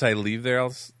 Maybe once I leave there,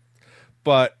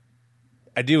 but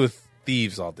I deal with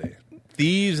thieves all day.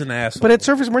 Thieves and assholes. But at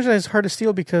Service Merchandise, it's hard to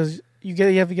steal because you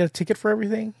have to get a ticket for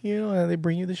everything, and they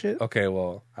bring you the shit. Okay,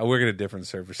 well, I work at a different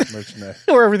Service Merchandise.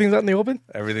 Where everything's out in the open?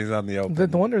 Everything's out in the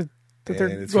open. No wonder that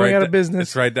they're going out of business.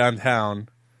 It's right downtown.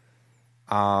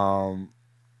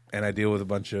 And I deal with a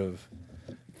bunch of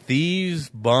thieves,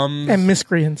 bums. And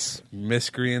miscreants.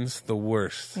 Miscreants, the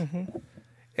worst. Mm-hmm.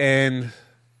 And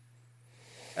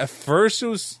at first it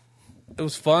was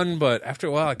fun, but after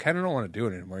a while I kind of don't want to do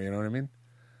it anymore, you know what I mean?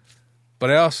 But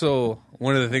I also,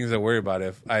 one of the things I worry about,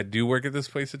 if I do work at this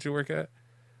place that you work at,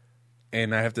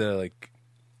 and I have to,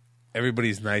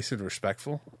 everybody's nice and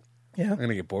respectful, yeah, I'm going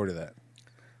to get bored of that.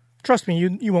 Trust me,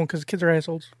 you won't, because kids are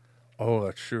assholes. Oh,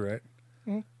 that's true, right?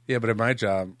 Mm-hmm. Yeah, but at my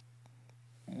job,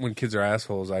 when kids are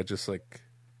assholes, I just,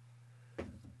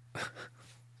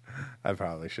 I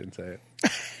probably shouldn't say it.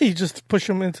 You just push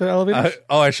them into elevators?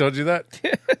 I showed you that?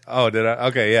 Oh, did I?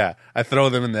 Okay, yeah. I throw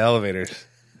them in the elevators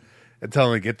and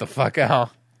tell them to get the fuck out.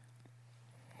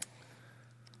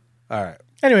 All right.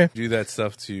 Anyway. Do that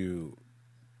stuff to,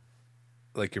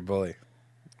 your bully.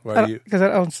 Why do you?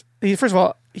 Because first of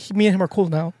all, me and him are cool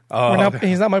now. Oh, okay.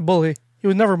 He's not my bully. He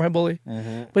was never my bully.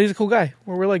 Mm-hmm. But he's a cool guy.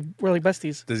 We're like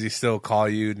besties. Does he still call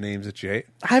you names that you hate?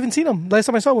 I haven't seen him. Last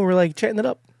time I saw him, we were chatting it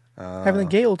up. Having a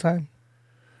gay old time.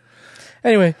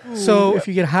 Anyway, so if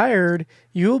you get hired,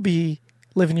 you'll be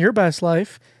living your best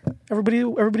life. Everybody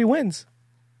wins.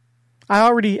 I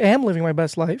already am living my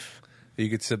best life.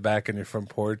 You could sit back on your front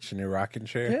porch in your rocking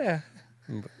chair.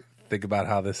 Yeah. Think about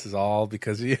how this is all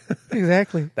because of you.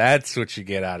 Exactly. That's what you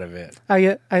get out of it.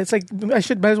 It's like I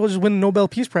might as well just win the Nobel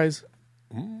Peace Prize.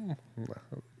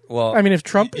 Well, I mean, if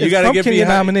Trump can get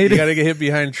nominated, you got to get hit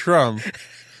behind Trump.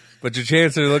 But your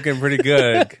chances are looking pretty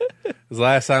good. Because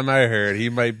last time I heard, he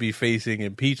might be facing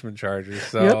impeachment charges.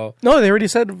 So yep. No, they already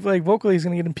said vocally he's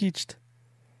going to get impeached.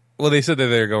 Well, they said that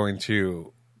they're going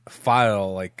to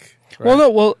file Right? Well, no.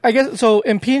 Well, I guess so.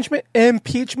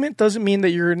 Impeachment doesn't mean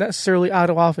that you're necessarily out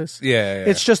of office. Yeah.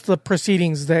 It's just the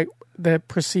proceedings that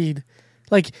precede.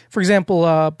 Like, for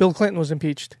example, Bill Clinton was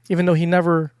impeached, even though he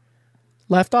never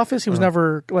left office. He was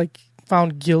never like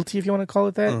found guilty, if you want to call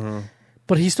it that.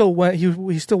 But he still went.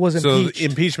 He still was impeached. So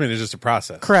impeachment is just a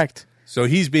process. Correct. So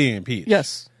he's being impeached.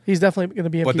 Yes, he's definitely going to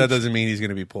be impeached. But that doesn't mean he's going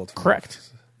to be pulled from Correct.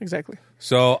 office. Exactly.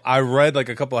 So I read like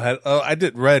a couple of I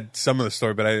did read some of the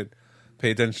story, but I didn't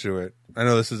pay attention to it. I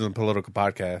know this isn't a political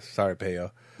podcast. Sorry,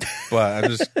 Peyo. But I'm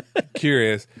just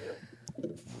curious.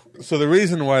 So the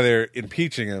reason why they're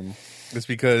impeaching him is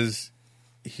because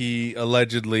he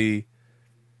allegedly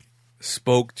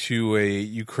spoke to a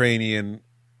Ukrainian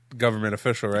government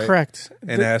official, right? Correct.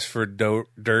 And asked for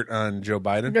dirt on Joe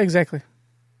Biden. Exactly.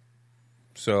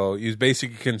 So he was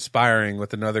basically conspiring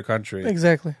with another country.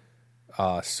 Exactly.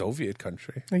 Soviet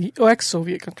country.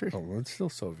 Ex-Soviet country. Oh, it's still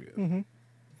Soviet.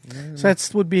 So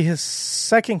that would be his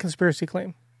second conspiracy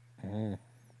claim.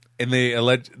 And they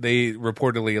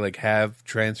reportedly like have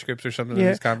transcripts or something of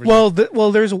this conversation.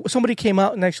 Well, there's somebody came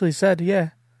out and actually said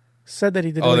that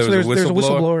he did. Oh, it. there's a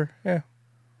whistleblower. Yeah.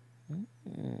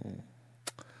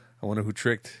 I wonder who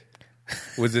tricked.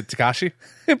 Was it Tekashi?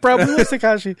 It probably was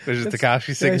Tekashi. There's a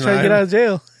Tekashi 6ix9ine. He's trying to get out of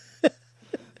jail.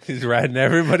 He's ratting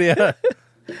everybody out.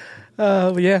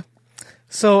 Yeah.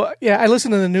 So I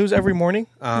listen to the news every morning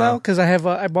now because I have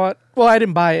I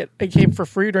didn't buy it. It came for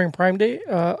free during Prime Day.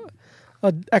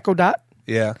 Echo Dot.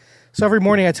 Yeah. So every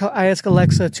morning I ask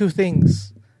Alexa two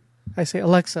things. I say,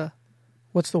 Alexa,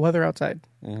 what's the weather outside?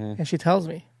 And she tells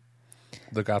me.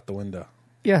 Look out the window.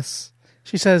 Yes.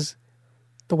 She says,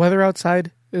 the weather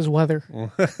outside is weather.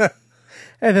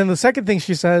 And then the second thing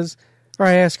she says, or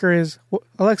I ask her is,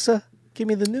 Alexa, give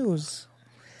me the news.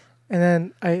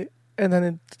 And then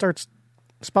it starts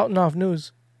spouting off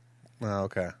news. Oh,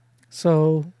 okay.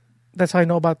 So that's how I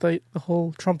know about the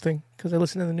whole Trump thing, because I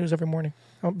listen to the news every morning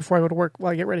before I go to work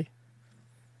while I get ready.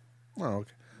 Oh,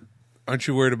 okay. Aren't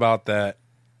you worried about that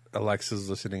Alexa's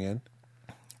listening in?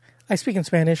 I speak in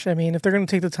Spanish. I mean, if they're going to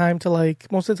take the time to,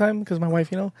 like, most of the time, because my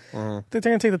wife, if they're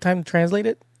going to take the time to translate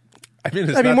it, I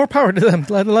mean, more power to them.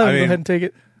 Let them go ahead and take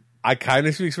it. I kind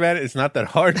of speak Spanish. It's not that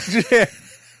hard.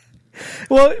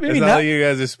 Well, maybe not. not. Like you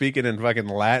guys are speaking in fucking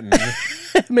Latin.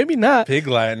 Maybe not. Pig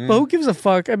Latin. But who gives a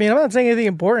fuck? I mean, I'm not saying anything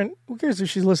important. Who cares if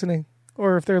she's listening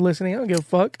or if they're listening? I don't give a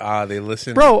fuck. They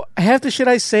listen. Bro, half the shit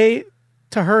I say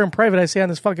to her in private, I say on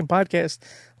this fucking podcast.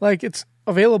 Like, it's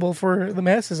available for the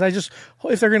masses.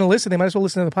 If they're going to listen, they might as well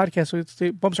listen to the podcast so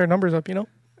it bumps our numbers up,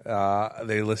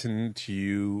 They listen to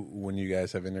you when you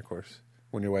guys have intercourse,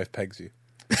 when your wife pegs you.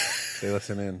 They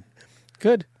listen in.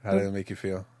 Good. How does it make you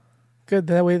feel? Good.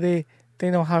 That way they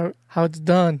know how it's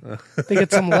done. They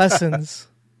get some lessons.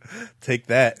 Take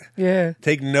that. Yeah.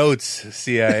 Take notes,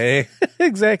 CIA.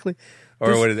 Exactly.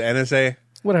 Or what is it, NSA?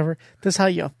 Whatever. This is how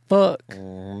you fuck.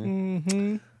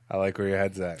 I like where your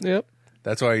head's at. Yep.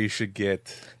 That's why you should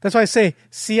get... That's why I say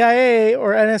CIA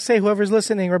or NSA, whoever's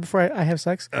listening, right before I have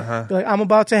sex. Be like, I'm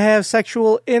about to have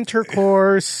sexual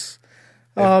intercourse.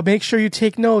 Make sure you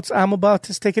take notes. I'm about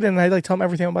to stick it in. And I tell them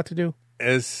everything I'm about to do.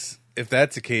 If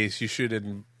that's the case, you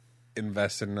should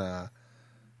invest in...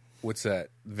 what's that?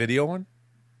 Video one?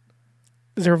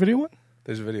 Is there a video one?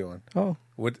 There's a video one. Oh.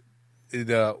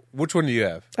 Which one do you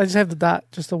have? I just have the Dot,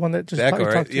 just the one that just... The Echo,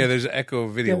 right? Yeah, there's an Echo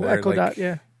video. Yeah, the Echo Dot,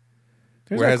 yeah.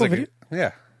 There's an Echo video?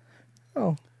 Yeah.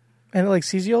 Oh. And it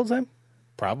sees you all the time?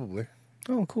 Probably.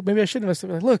 Oh, cool. Maybe I should invest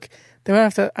in it. Look, I don't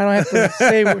have to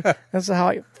say that's how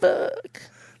I fuck.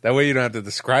 That way you don't have to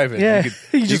describe it. Yeah.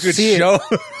 You could see show.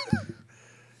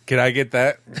 Can I get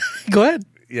that? Go ahead.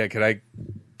 Yeah, can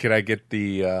I get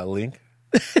the link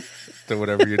to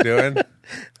whatever you're doing?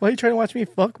 Why are you trying to watch me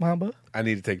fuck, Mamba? I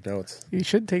need to take notes. You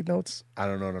should take notes. I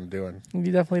don't know what I'm doing. You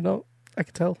definitely don't. I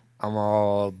can tell. I'm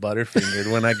all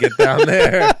butterfingered when I get down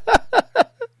there.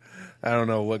 I don't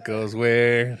know what goes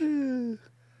where.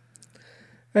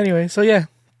 Anyway, so yeah.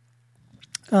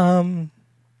 How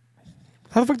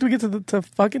the fuck do we get to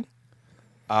fucking?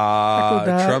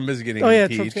 Trump is getting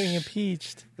impeached. Trump's getting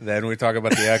impeached. Then we talk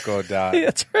about the Echo Dot. Yeah,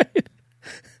 that's right.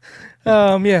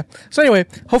 Yeah. So anyway,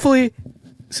 hopefully,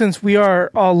 since we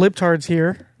are all libtards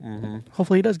here,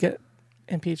 hopefully he does get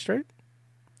impeached, right?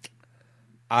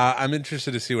 I'm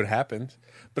interested to see what happens.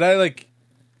 But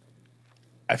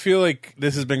I feel like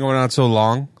this has been going on so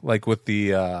long, like with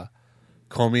the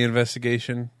Comey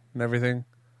investigation and everything.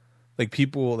 Like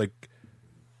people, like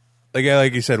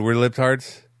you said, we're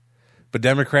libtards. But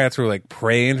Democrats were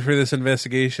praying for this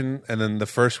investigation, and then the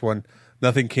first one,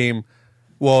 nothing came.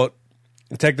 Well,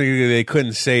 technically, they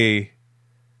couldn't say,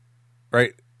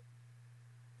 right?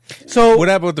 So what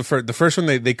happened with the first one?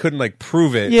 They couldn't like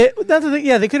prove it. Yeah, that's the thing.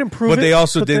 Yeah, they couldn't prove it. But they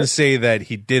also didn't say that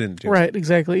he didn't do it. Right,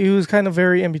 exactly. He was kind of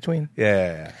very in between.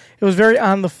 Yeah. It was very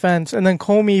on the fence. And then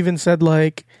Comey even said,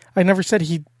 like, I never said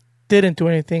he didn't do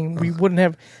anything. We wouldn't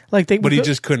have, like, they. But he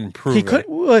just couldn't prove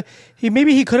it.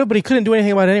 Maybe he could have, but he couldn't do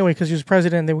anything about it anyway because he was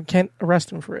president. They can't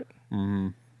arrest him for it. Mm-hmm.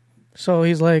 So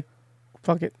he's like,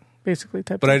 fuck it, basically.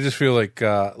 But I just feel like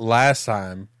last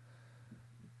time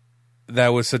that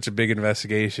was such a big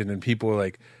investigation, and people were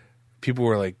like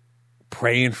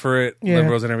praying for it,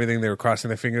 liberals and everything. They were crossing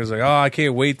their fingers, like, oh, I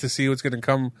can't wait to see what's going to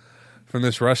come from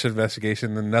this Russia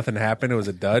investigation. Then nothing happened. It was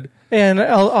a dud. And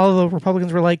all the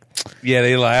Republicans were like, yeah,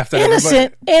 they laughed at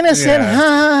innocent. Yeah.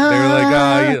 They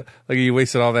were like, oh, you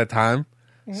wasted all that time.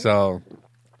 Mm-hmm. So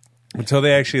until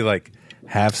they actually like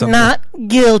have something, not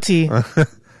guilty.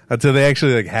 Until they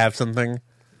actually like have something,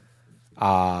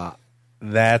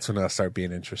 that's when it'll start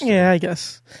being interesting. Yeah, I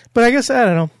guess. But I guess I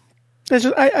don't know. That's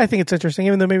just I think it's interesting,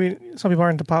 even though maybe some people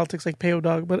aren't into politics like Peo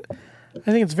Dog, but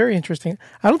I think it's very interesting.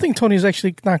 I don't think Tony's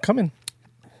actually not coming.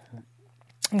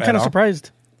 I'm kind of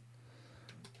surprised.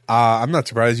 I'm not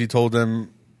surprised. You told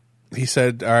him. He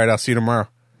said, all right, I'll see you tomorrow.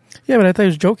 Yeah, but I thought he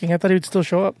was joking. I thought he would still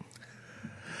show up.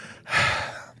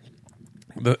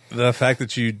 The fact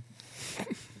that you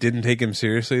didn't take him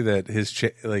seriously, that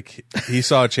he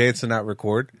saw a chance to not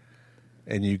record,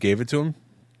 and you gave it to him,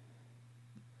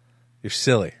 you're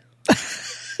silly.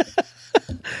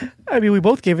 I mean, we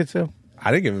both gave it to him.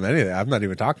 I didn't give him anything. I'm not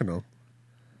even talking to him.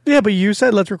 Yeah, but you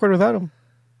said let's record without him.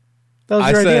 That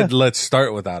was your idea. I said let's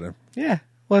start without him. Yeah,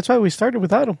 well, that's why we started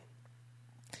without him.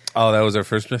 Oh, that was our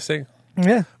first mistake?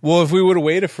 Yeah. Well, if we would have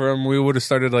waited for him, we would have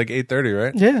started like 8:30,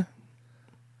 right? Yeah.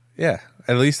 Yeah.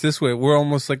 At least this way, we're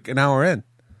almost like an hour in.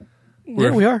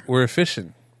 We are. We're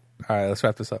efficient. All right, let's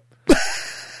wrap this up.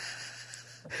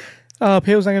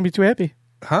 Peo's not going to be too happy.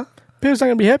 Huh? Peo's not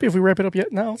going to be happy if we wrap it up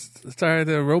yet now. It's all right.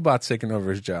 The robot's taking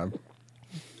over his job.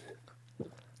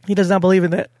 He does not believe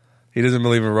in that. He doesn't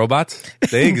believe in robots?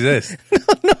 They exist.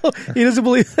 No, he doesn't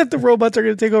believe that the robots are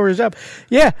going to take over his job.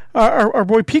 Yeah, our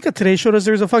boy Pika today showed us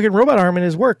there's a fucking robot arm in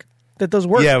his work that does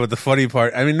work. Yeah, but the funny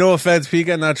part, I mean, no offense,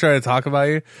 Pika, I'm not trying to talk about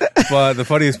you, but the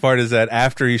funniest part is that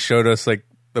after he showed us like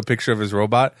a picture of his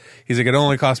robot, he's like, it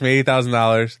only cost me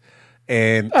 $80,000,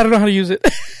 and I don't know how to use it.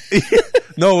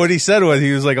 No, what he said was,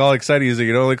 he was like all excited. He was like,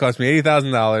 it only cost me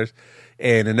 $80,000,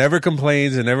 and it never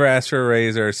complains, it never asks for a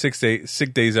raise or sick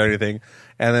days or anything.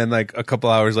 And then like a couple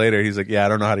hours later, he's like, yeah, I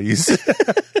don't know how to use it.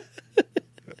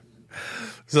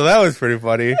 So that was pretty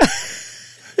funny.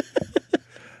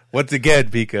 Once again,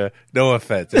 Pika, no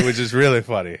offense. It was just really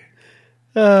funny.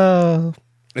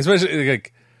 Especially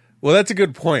like, well, that's a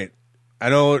good point. I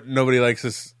know nobody likes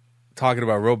us talking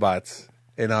about robots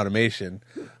and automation,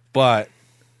 but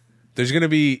there's going to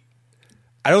be,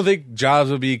 I don't think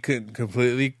jobs will be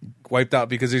completely wiped out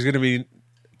because there's going to be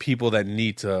people that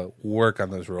need to work on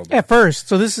those robots at first.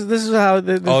 So this is how.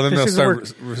 Then they'll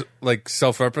start like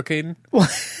self-replicating. Well,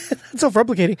 not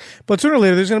self-replicating, but sooner or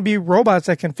later there's going to be robots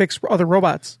that can fix other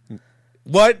robots.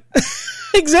 What?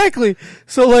 Exactly.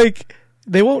 So like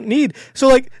they won't need. So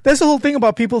like that's the whole thing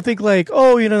about people think like,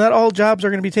 oh, you know, not all jobs are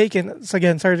going to be taken. So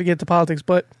again, sorry to get into politics,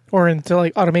 but or into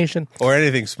like automation or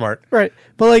anything smart, right?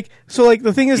 But like, so like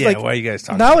the thing is, like, why are you guys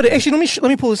talking? Nowadays, actually, let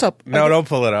me pull this up. No, don't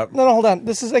pull it up. No, hold on.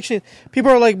 This is actually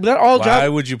people are like, not all jobs. Why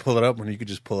would you pull it up when you could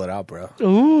just pull it out, bro?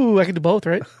 Ooh, I could do both,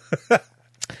 right?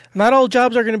 Not all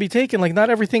jobs are going to be taken. Like, not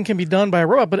everything can be done by a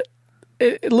robot, but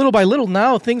little by little,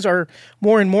 now things are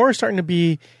more and more starting to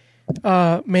be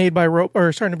made by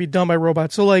or starting to be done by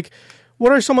robots. So, like,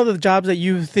 what are some of the jobs that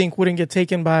you think wouldn't get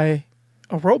taken by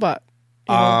a robot?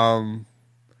 You know?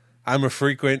 I'm a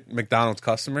frequent McDonald's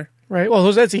customer. Right.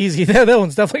 Well, that's easy. That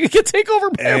one's definitely going to take over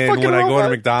by a fucking robot. And when I go to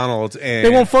McDonald's, and they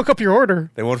won't fuck up your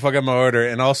order. They won't fuck up my order.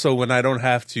 And also when I don't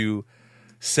have to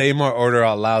say my order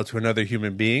out loud to another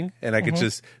human being, and I could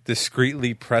just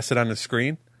discreetly press it on the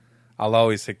screen, I'll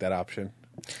always take that option.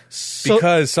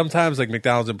 Because sometimes, like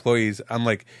McDonald's employees, I'm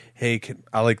like, hey,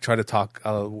 I'll like try to talk.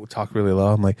 I'll talk really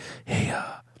low. I'm like, hey,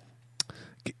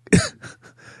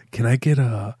 can I get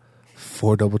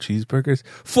 4 double cheeseburgers?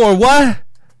 4 what?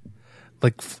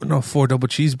 Like, no, 4 double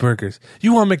cheeseburgers.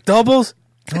 You want McDoubles?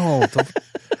 No,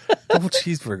 double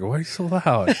cheeseburger. Why are you so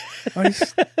loud?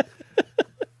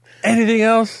 Anything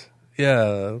else? Yeah,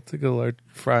 I'll take a large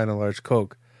fry and a large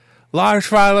Coke. Large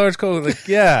fry, large Coke. Like,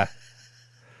 yeah.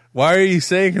 Why are you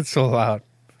saying it so loud?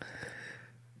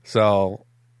 So,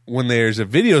 when there's a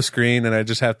video screen and I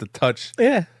just have to touch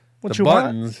the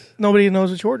buttons. Nobody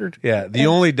knows what you ordered. Yeah. The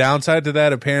only downside to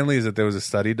that, apparently, is that there was a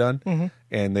study done,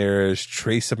 and there's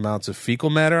trace amounts of fecal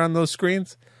matter on those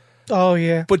screens. Oh,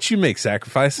 yeah. But you make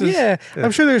sacrifices. Yeah.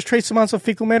 I'm sure there's trace amounts of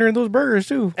fecal matter in those burgers,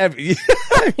 too. I mean,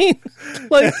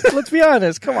 like, let's be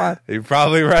honest. Come on. You're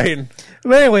probably right.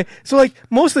 But anyway, so, like,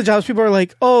 most of the jobs, people are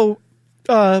like, oh,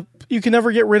 you can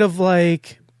never get rid of,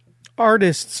 like,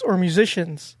 artists or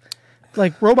musicians.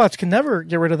 Like, robots can never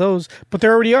get rid of those, but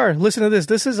there already are. Listen to this.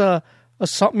 This is a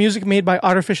music made by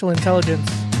artificial intelligence,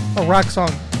 a rock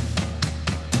song.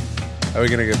 Are we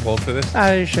going to get pulled for this?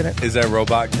 I shouldn't. Is that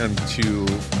robot going to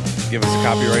give us a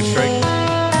copyright strike?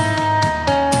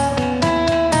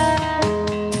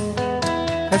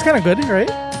 That's kind of good, right?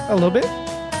 A little bit.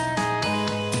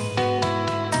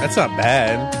 That's not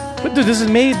bad. But dude, this is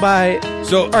made by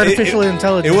artificial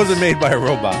intelligence. It wasn't made by a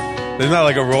robot. There's not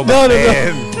like a robot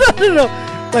band. No.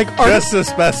 Like just to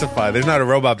specify, there's not a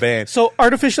robot band. So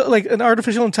an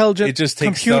artificial intelligence. It just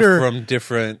takes computer, stuff from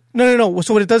different. No.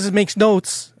 So what it does is it makes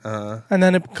notes, and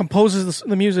then it composes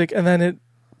the music, and then it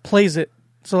plays it.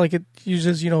 So like it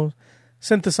uses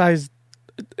synthesized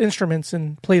instruments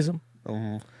and plays them.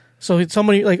 Mm-hmm. So it's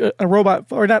somebody like a robot,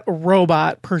 or not a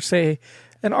robot per se,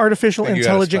 an artificial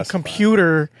intelligent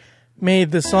computer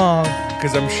made the song.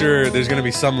 Because I'm sure there's going to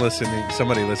be somebody listening to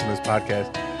this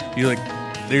podcast.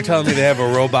 You're telling me they have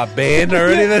a robot band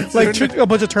already? That's like a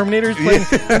bunch of Terminators playing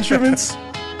instruments?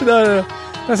 No.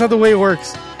 That's not the way it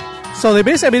works. So they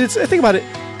basically, think about it.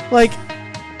 Like,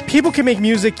 people can make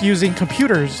music using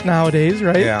computers nowadays,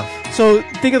 right? Yeah. So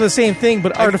think of the same thing,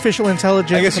 but artificial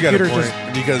intelligence. I guess you got a point,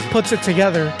 just because puts it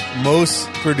together. Most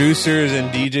producers and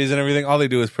DJs and everything, all they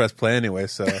do is press play anyway,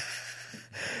 so...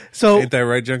 So ain't that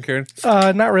right, John Karen?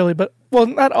 Not really, but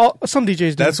not all. Some DJs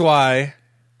do. That's why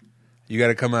you got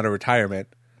to come out of retirement.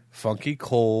 Funky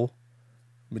Cole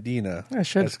Medina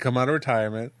has come out of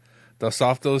retirement, dust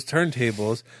off those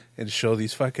turntables, and show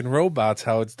these fucking robots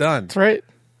how it's done. That's right.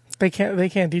 They can't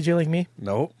DJ like me.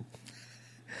 Nope.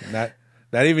 Not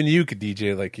even you could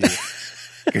DJ like you,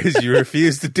 because you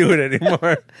refuse to do it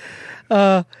anymore.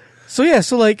 So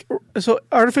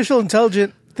artificial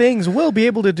intelligent things will be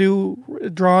able to do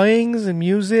drawings and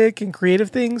music and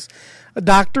creative things.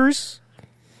 Doctors.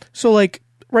 So like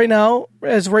right now,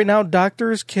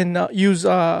 doctors can use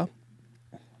not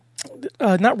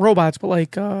robots, but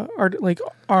like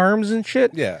arms and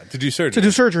shit. Yeah, to do surgery. To do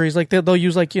surgeries, like they'll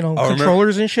use like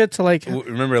controllers and shit to like.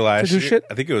 Remember last year? Shit?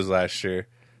 I think it was last year.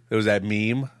 There was that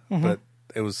meme, but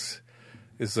it's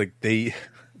like they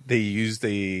used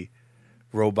a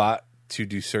robot to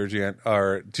do surgery on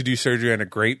a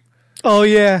grape. Oh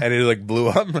yeah, and it like blew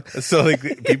up. So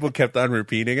like people kept on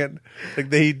repeating it. Like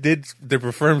they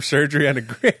performed surgery on a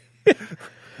grape,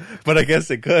 but I guess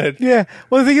they could. Yeah.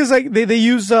 Well, the thing is, like they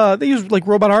use like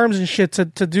robot arms and shit to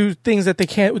do things that they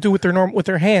can't do with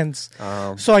their hands.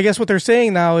 So I guess what they're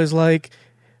saying now is like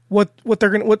what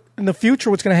in the future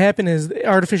what's gonna happen is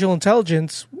artificial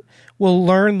intelligence will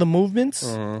learn the movements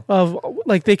of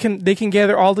like they can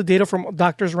gather all the data from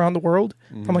doctors around the world,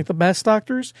 from like the best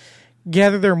doctors,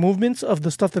 gather their movements of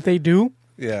the stuff that they do.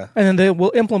 Yeah. And then they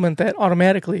will implement that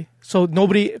automatically. So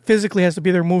nobody physically has to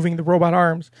be there moving the robot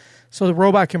arms. So the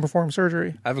robot can perform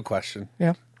surgery. I have a question.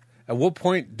 Yeah. At what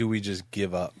point do we just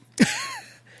give up?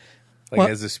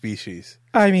 As a species?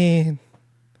 I mean,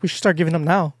 we should start giving them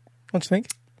now. Don't you think?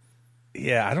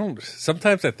 Yeah,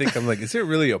 sometimes I think I'm like, is there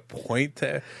really a point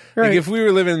to, right. Like if we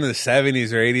were living in the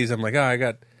 70s or 80s, I'm like, I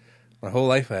got my whole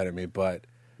life ahead of me, but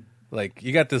like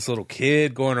you got this little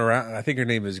kid going around, I think her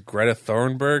name is Greta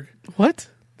Thunberg. What?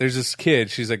 There's this kid,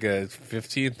 she's like a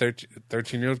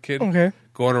 13-year-old kid. Okay.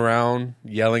 Going around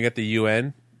yelling at the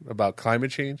UN about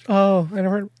climate change. Oh, I never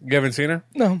heard. You haven't seen her?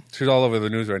 No. She's all over the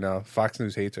news right now. Fox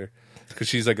News hates her because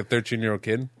she's like a 13-year-old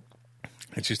kid.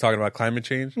 And she's talking about climate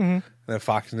change. Mm-hmm. And then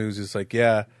Fox News is like,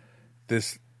 yeah,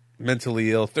 this mentally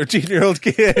ill 13-year-old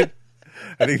kid.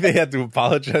 I think they had to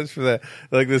apologize for that.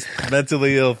 Like, this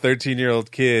mentally ill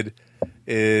 13-year-old kid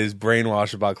is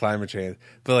brainwashed about climate change.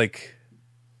 But, like,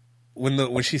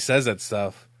 when she says that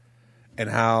stuff and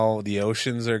how the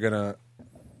oceans are going to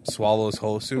swallow us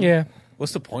whole soon, yeah,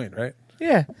 what's the point, right?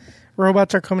 Yeah.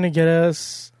 Robots are coming to get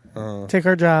us. Take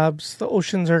our jobs. The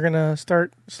oceans are going to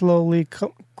start slowly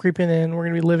creeping in. We're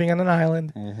going to be living on an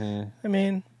island. Mm-hmm. I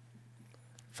mean,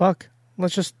 fuck.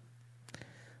 Let's just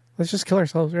kill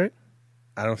ourselves, right?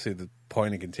 I don't see the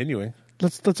point in continuing.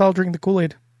 Let's all drink the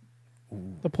Kool-Aid.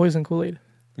 The poison Kool-Aid.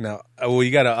 No. Well,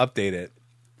 you got to update it.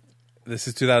 This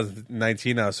is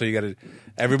 2019 now, so you got to...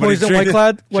 Everybody drink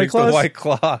the White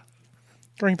Claw.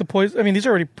 Drink the poison. I mean, these are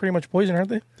already pretty much poison, aren't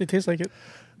they? They taste like it.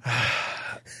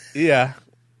 Yeah.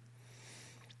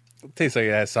 It tastes like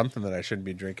it has something that I shouldn't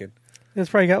be drinking. It's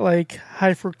probably got like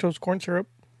high fructose corn syrup.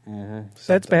 Mm-hmm.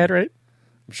 That's bad, right?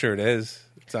 I'm sure it is.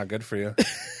 It's not good for you.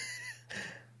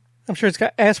 I'm sure it's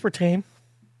got aspartame.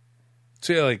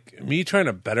 So yeah, like me trying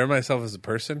to better myself as a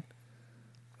person,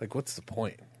 like what's the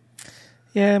point?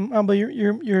 Yeah, but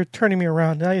you're turning me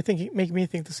around now. You make me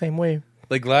think the same way.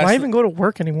 Like why even go to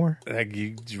work anymore? Like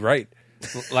you're right.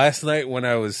 Last night when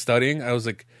I was studying, I was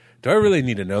like, do I really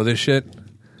need to know this shit?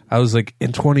 I was like,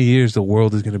 in 20 years, the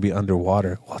world is going to be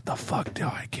underwater. What the fuck do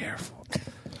I care for?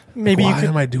 Maybe why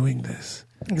am I doing this?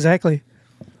 Exactly.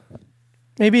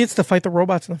 Maybe it's to fight the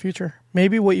robots in the future.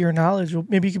 Maybe what your knowledge,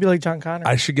 maybe you could be like John Connor.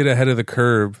 I should get ahead of the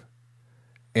curve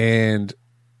and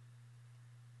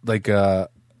like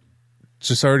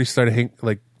just already started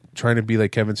trying to be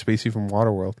like Kevin Spacey from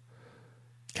Waterworld.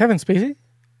 Kevin Spacey?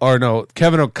 Or no,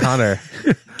 Kevin O'Connor.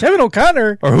 Kevin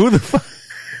O'Connor? Or who the fuck?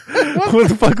 What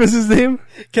the fuck was his name?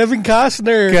 Kevin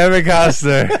Costner. Kevin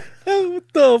Costner.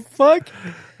 What the fuck?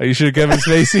 Are you sure Kevin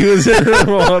Spacey was in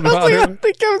I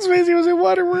think Kevin Spacey was in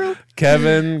Waterworld.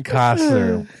 Kevin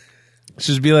Costner.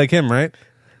 Should be like him, right?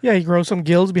 Yeah, you grow some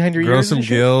gills behind your ears. Grow some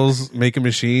gills, make a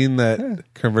machine that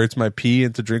converts my pee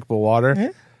into drinkable water. Yeah.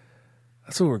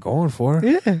 That's what we're going for.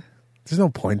 Yeah. There's no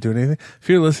point doing anything. If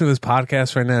you're listening to this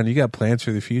podcast right now and you got plans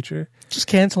for the future, just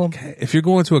cancel them. If you're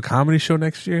going to a comedy show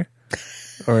next year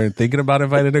or thinking about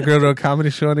inviting a girl to a comedy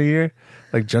show in a year,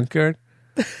 like Junkyard,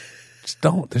 just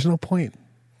don't. There's no point.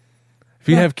 If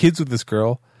you have kids with this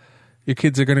girl, your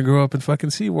kids are going to grow up in fucking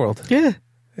SeaWorld. Yeah.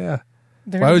 Yeah.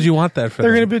 Why would you want that for them?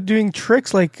 They're going to be doing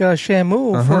tricks like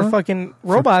Shamu for fucking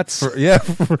robots.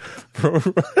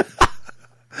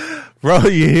 Bro,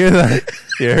 you hear that?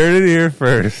 You heard it here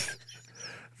first.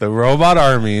 The robot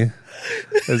army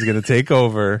is going to take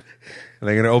over, and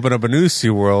they're going to open up a new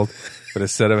SeaWorld, but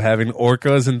instead of having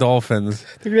orcas and dolphins,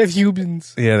 they're going to have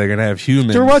humans. Yeah, they're going to have humans.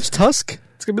 Did you ever watch Tusk?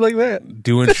 It's going to be like that.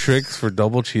 Doing tricks for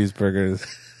double cheeseburgers.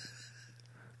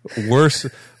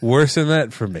 Worse than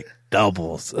that for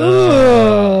McDoubles.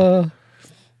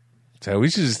 So we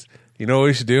should just, you know what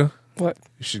we should do? What?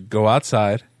 You should go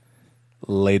outside,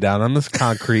 lay down on this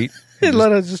concrete. And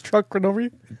let a truck run over you?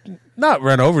 Not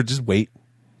run over, just wait.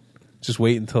 Just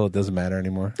wait until it doesn't matter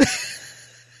anymore.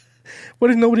 What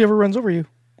if nobody ever runs over you?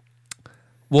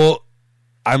 Well,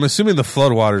 I'm assuming the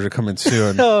floodwaters are coming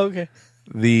soon. Oh, okay.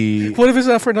 What if it's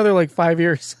not for another 5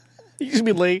 years? You should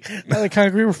be late on the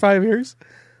concrete for 5 years.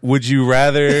 Would you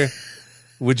rather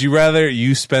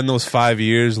you spend those 5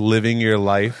 years living your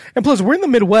life? And plus, we're in the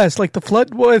Midwest. Like the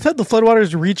flood. Well, I thought the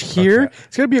floodwaters reach here. Okay.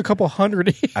 It's gonna be a couple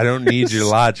hundred years. I don't need your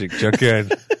logic,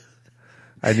 Junkyard.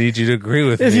 I need you to agree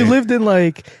with me. If you lived in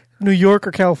New York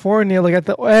or California, at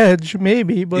the edge,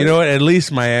 maybe. But you know what? At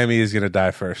least Miami is gonna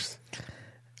die first.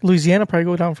 Louisiana probably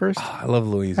go down first. Oh, I love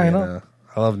Louisiana. I know.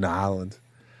 I love New Orleans.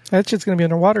 That shit's gonna be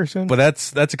underwater soon. But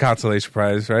that's a consolation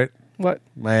prize, right? What?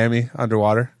 Miami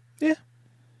underwater. Yeah.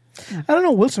 I don't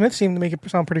know. Will Smith seemed to make it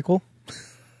sound pretty cool.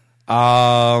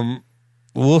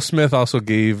 Will Smith also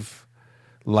gave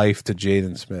life to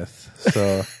Jaden Smith.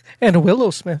 So and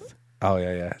Willow Smith. Oh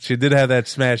yeah. She did have that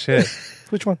smash hit.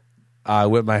 Which one?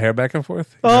 Whip my hair back and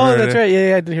forth. Oh, that's right.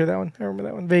 Yeah, I did hear that one. I remember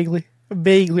that one vaguely. I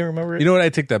vaguely remember it. You know what? I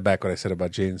take that back. What I said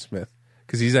about Jaden Smith,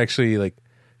 because he's actually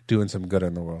doing some good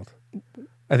in the world.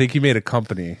 I think he made a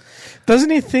company. Doesn't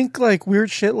he think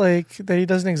weird shit that he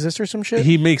doesn't exist or some shit?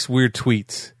 He makes weird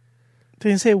tweets.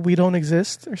 Did he say we don't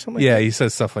exist or something? Yeah, he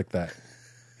says stuff like that.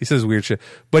 He says weird shit.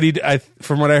 But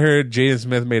from what I heard, Jaden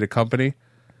Smith made a company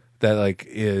that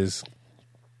is,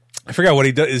 I forgot what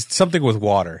he does. It's something with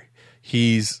water.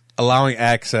 He's allowing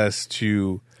access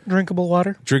to drinkable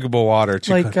water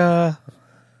to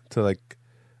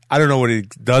I don't know what he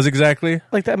does exactly.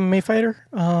 Like the MMA fighter,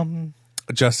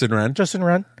 Justin Wren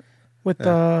with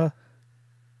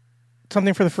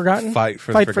something for the forgotten. Fight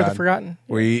for the forgotten.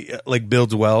 Where he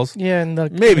builds wells. Yeah,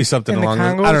 and maybe something along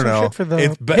those. I don't know. For the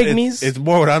pygmies. It's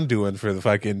more what I'm doing for the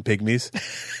fucking pygmies.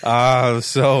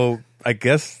 So I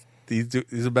guess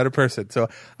he's a better person. So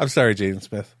I'm sorry, Jaden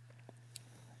Smith.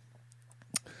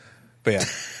 But yeah.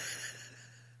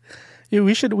 Yeah,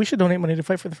 we should donate money to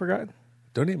Fight for the Forgotten.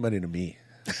 Donate money to me.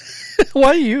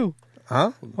 Why you?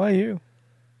 Huh? Why you?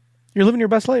 You're living your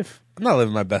best life. I'm not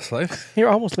living my best life. You're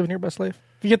almost living your best life.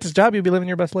 If you get this job, you'll be living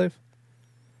your best life.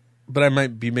 But I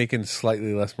might be making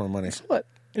slightly less more money. So what?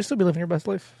 You'll still be living your best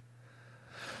life.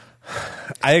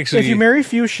 If you marry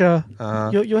Fuchsia,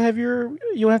 you'll have you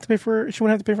won't have to pay for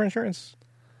insurance.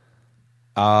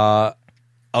 If I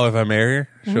marry her,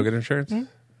 she'll get insurance. Mm-hmm.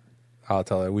 I'll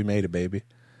tell her we made a baby.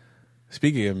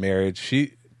 Speaking of marriage,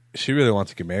 she really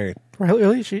wants to get married.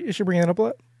 Really? Is she bringing it up a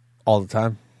lot? All the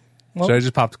time. Well, should I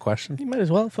just pop the question? You might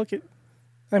as well. Fuck it.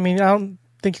 I mean, I don't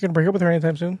think you're gonna break up with her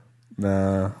anytime soon.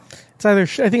 No. It's either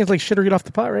I think it's shit or get off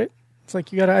the pot, right? It's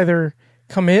you gotta either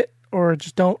commit or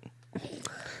just don't.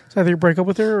 So either you break up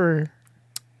with her or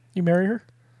you marry her.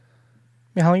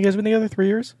 I mean, how long you guys been together? 3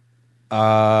 years?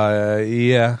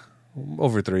 Yeah,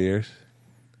 over 3 years.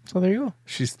 So there you go.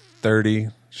 She's 30.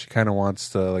 She kind of wants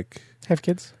to have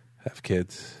kids.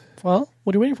 Well,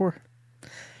 what are you waiting for?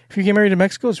 If you get married in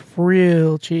Mexico, it's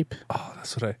real cheap. Oh,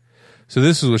 that's what So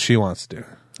this is what she wants to do.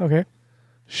 Okay.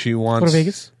 She wants... Go to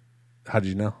Vegas? How did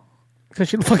you know? Because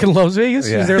she fucking loves Vegas.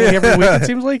 Yeah. She's there every week, it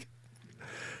seems like.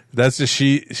 That's just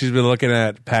she's been looking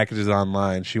at packages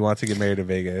online. She wants to get married in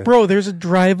Vegas. Bro, there's a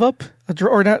drive-up,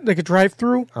 or not, like a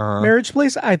drive-through marriage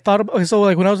place. I thought about...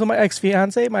 So when I was with my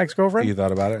ex-fiance, my ex-girlfriend... You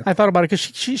thought about it? I thought about it because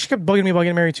she kept bugging me about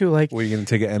getting married too. Like, were you going to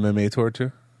take an MMA tour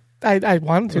too? I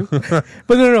wanted to.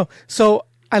 But no. So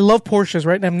I love Porsches,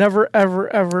 right? And I've never,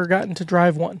 ever, ever gotten to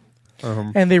drive one.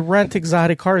 And they rent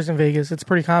exotic cars in Vegas. It's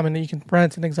pretty common that you can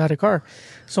rent an exotic car.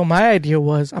 So my idea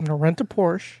was I'm going to rent a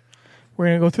Porsche. We're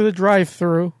going to go through the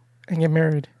drive-through and get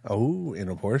married. Oh, in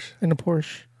a Porsche? In a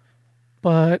Porsche.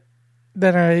 But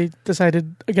then I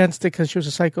decided against it because she was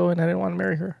a psycho and I didn't want to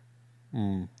marry her.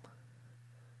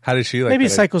 How did she like Maybe that?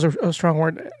 psycho's a strong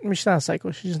word. I mean, she's not a psycho.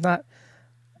 She's just not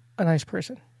a nice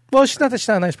person. Well, she's not that she's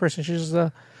not a nice person. She's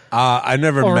just I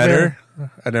never met her.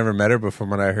 I never met her, but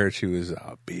from what I heard, she was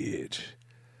a bitch.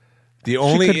 The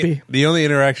only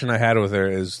interaction I had with her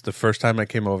is the first time I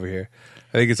came over here.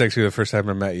 I think it's actually the first time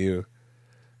I met you.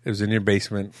 It was in your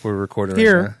basement. We're recording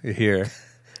here. Right now. Here.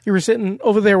 You were sitting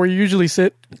over there where you usually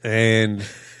sit. And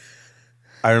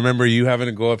I remember you having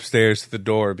to go upstairs to the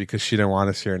door because she didn't want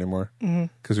us here anymore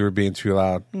because we were being too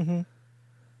loud.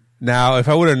 Now, if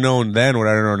I would have known then what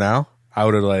I know now, I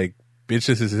would have bitch,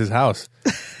 this is his house.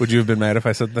 Would you have been mad if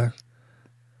I said that?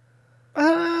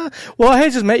 Well, I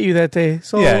had just met you that day,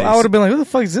 so Yeah, I would have been like, "Who the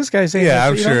fuck is this guy saying?" Yeah,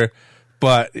 I'm this? sure.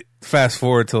 But fast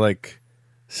forward to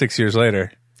 6 years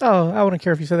later. Oh, I wouldn't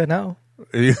care if you said that now.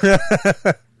 If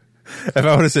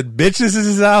I would have said, "Bitch, this is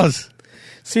his house."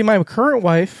 See, my current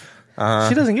wife,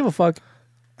 she doesn't give a fuck.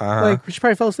 She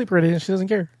probably fell asleep already, and she doesn't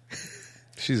care.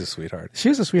 She's a sweetheart.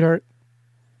 She's a sweetheart.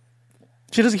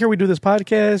 She doesn't care we do this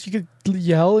podcast. You could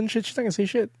yell and shit. She's not gonna say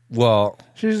shit. Well,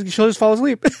 she'll just fall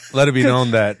asleep. Let it be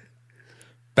known that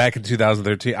back in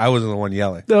 2013, I wasn't the one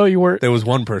yelling. No, you weren't. There was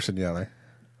one person yelling,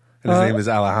 and his name is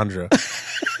Alejandro.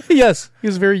 Yes, he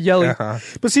was very yelling.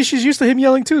 But see, she's used to him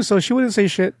yelling too, so she wouldn't say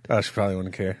shit. Oh, she probably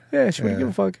wouldn't care. Yeah, she wouldn't give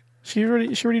a fuck. She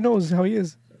already knows how he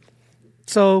is.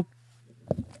 So,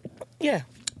 yeah,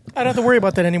 I don't have to worry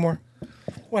about that anymore.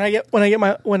 When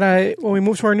we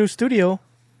move to our new studio,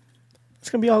 it's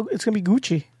gonna be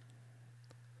Gucci.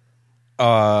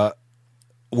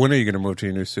 When are you gonna move to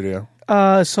your new studio?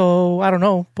 So I don't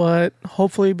know, but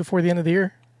hopefully before the end of the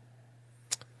year.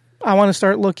 I want to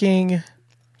start looking. I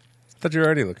thought you were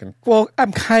already looking. Well,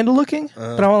 I'm kind of looking,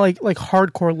 but I want like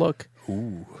hardcore look.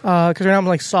 Ooh. Because right now I'm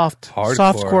like Hardcore.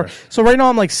 softcore. So right now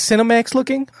I'm like Cinemax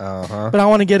looking. But I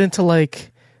want to get into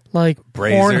like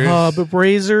Pornhub,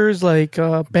 Brazers, like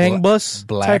Bang Bus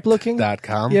type looking.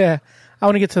 Black.com. Yeah, I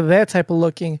want to get to that type of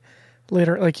looking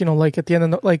later, like at the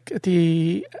end of at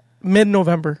the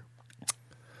mid-November.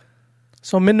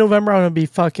 So mid-November I'm gonna be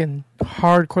fucking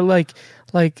hardcore,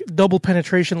 like double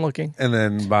penetration looking. And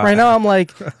then right now I'm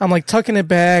like tucking it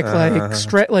back,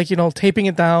 taping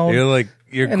it down.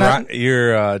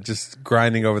 You're just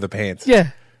grinding over the pants.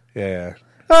 Yeah. Yeah.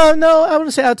 No,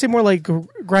 I'd say more like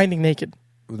grinding naked.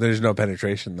 There's no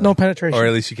penetration though. No penetration. Or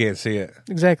at least you can't see it.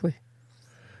 Exactly.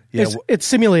 Yeah, it's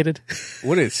simulated.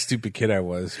 What a stupid kid I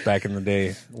was back in the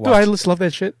day. Dude, I just love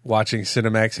that shit. Watching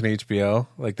Cinemax and HBO.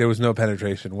 There was no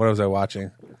penetration. What was I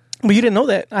watching? But you didn't know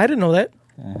that. I didn't know that.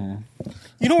 Mm-hmm.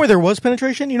 You know where there was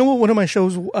penetration? You know what one of my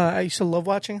shows I used to love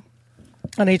watching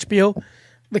on HBO?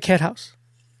 The Cat House.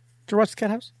 Did you watch The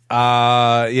Cat House?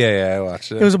 Yeah, I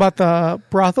watched it. It was about the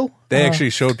brothel. They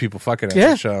actually showed people fucking at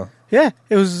the show. Yeah,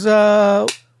 it was,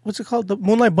 what's it called? The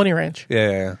Moonlight Bunny Ranch.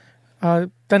 Yeah.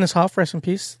 Dennis Hoff, rest in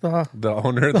peace. The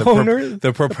owner,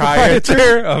 the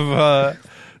proprietor of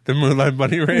the Moonlight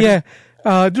Bunny Ranch. Yeah.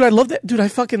 Dude, I love that. Dude, I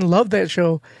fucking love that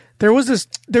show. There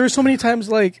were so many times,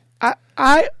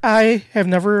 I have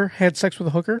never had sex with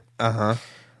a hooker.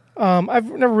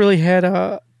 I've never really had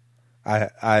a...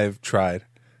 I've tried.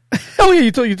 Oh yeah,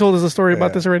 you told us a story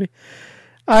about this already.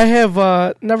 I have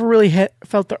never really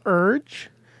felt the urge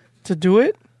to do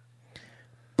it,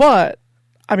 but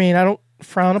I mean, I don't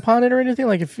frown upon it or anything.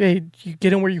 Like if you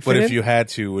get in where you fit in. But if you had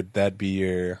to, would that be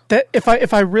your... That if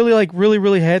I really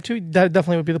really had to, that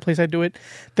definitely would be the place I'd do it.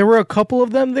 There were a couple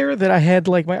of them there that I had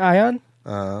my eye on.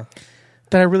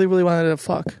 That I really wanted to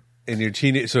fuck. In your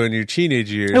teenage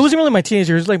years, it wasn't really my teenage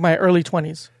years. It was like my early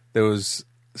 20s. It was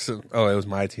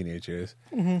my teenage years.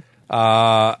 Mm-hmm.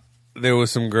 there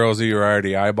was some girls that you were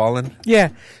already eyeballing. Yeah.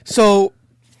 So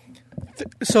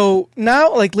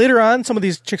now, like later on, some of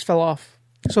these chicks fell off.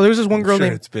 So there was this one girl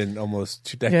named. It's been almost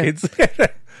 2 decades. Yeah.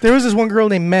 There was this one girl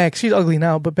named Max. She's ugly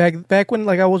now, but back when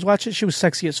like I was watching, she was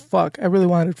sexy as fuck. I really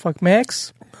wanted to fuck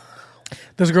Max.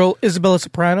 This girl Isabella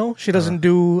Soprano. She doesn't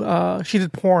do. She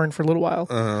did porn for a little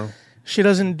while. She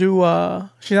doesn't do.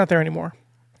 She's not there anymore.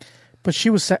 But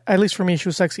she was, at least for me, she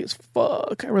was sexy as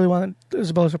fuck. I really wanted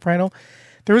Isabella Soprano.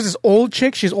 There was this old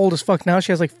chick. She's old as fuck now.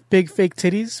 She has like big fake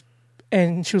titties,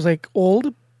 and she was like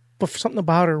old, but something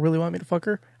about her really wanted me to fuck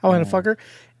her. I wanted to fuck her.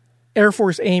 Air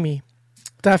Force Amy,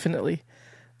 definitely.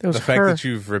 There was the fact that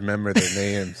you've remembered their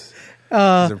names.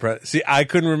 Is impressive. See, I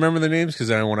couldn't remember the names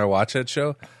because when I watch that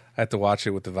show, I had to watch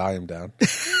it with the volume down.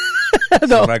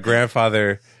 So my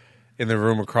grandfather in the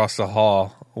room across the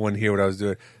hall wouldn't hear what I was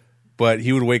doing. But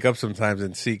he would wake up sometimes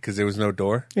and see because there was no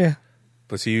door. Yeah.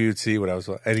 But so you would see what I was,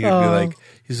 and he'd be like,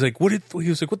 he was like, what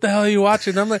the hell are you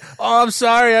watching? And I'm like, oh, I'm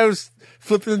sorry, I was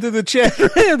flipping through the channel.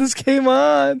 Yeah, this came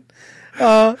on.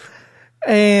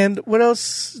 And what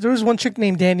else? There was one chick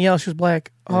named Danielle. She was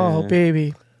black. Oh,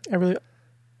 baby,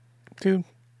 dude,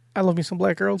 I love me some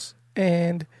black girls,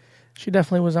 and she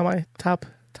definitely was on my top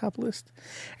list.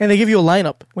 And they give you a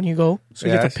lineup when you go, so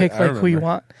you get to pick like who you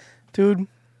want, dude.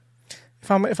 If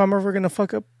I'm ever gonna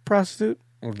fuck a prostitute,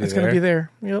 it's gonna be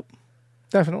there. Yep,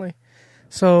 definitely.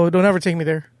 So don't ever take me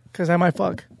there because I might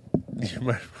fuck.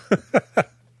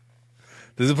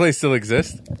 Does the place still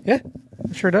exist? Yeah,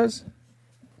 it sure does.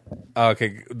 Oh,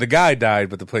 okay, the guy died,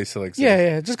 but the place still exists.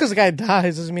 Yeah. Just because the guy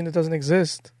dies doesn't mean it doesn't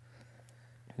exist.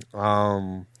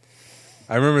 I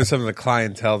remember some of the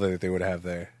clientele that they would have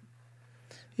there.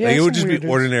 Yeah, like, it would just be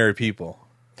ordinary people.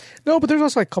 No, but there's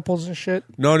also like couples and shit.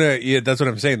 No, yeah, that's what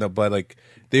I'm saying though. But like,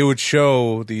 they would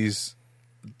show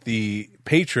the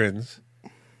patrons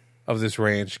of this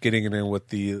ranch getting in with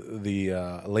the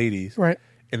ladies, right?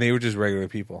 And they were just regular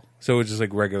people. So it was just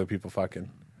like regular people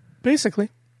fucking. Basically,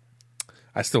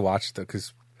 I still watched it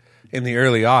because in the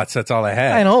early aughts, that's all I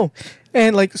had. I know,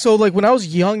 and like so, like when I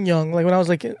was young, like when I was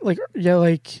like 12,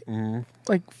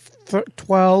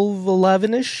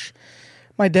 11-ish.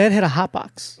 My dad had a hot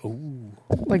box. Ooh.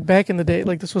 Like back in the day.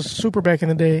 Like this was super back in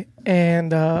the day.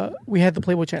 And we had the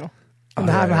Playboy channel on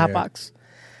the hot box.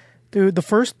 Dude, the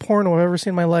first porno I've ever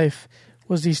seen in my life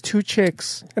was these two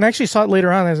chicks. And I actually saw it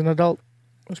later on as an adult.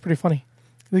 It was pretty funny.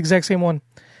 The exact same one.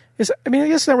 I guess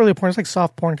it's not really porn. It's like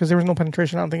soft porn because there was no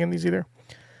penetration, I don't think, in these either.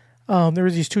 There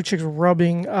was these two chicks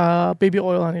rubbing baby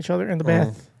oil on each other in the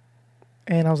bath.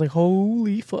 And I was like,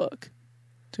 holy fuck.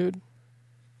 Dude.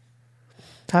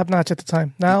 Top notch at the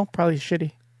time. Now, probably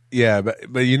shitty. Yeah, but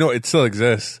it still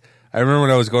exists. I remember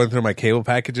when I was going through my cable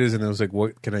packages and it was like,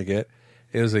 what can I get?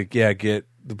 It was like, yeah, get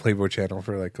the Playboy channel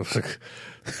for like,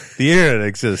 the internet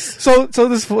exists. So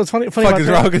this what's funny fuck about is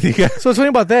that. wrong with you guys? So what's funny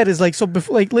about that is like, so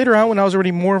before, like later on when I was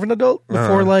already more of an adult,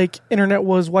 before like internet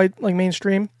was like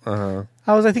mainstream, I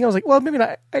was like, well, maybe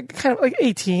not, kind of like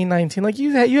 18, 19. Like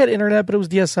you had internet, but it was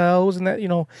DSL. It wasn't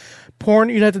that, porn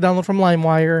you'd have to download from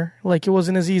LimeWire. Like it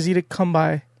wasn't as easy to come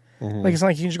by. Like it's not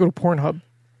like you can just go to Pornhub.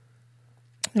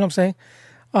 You know what I'm saying?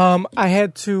 I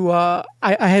had to. I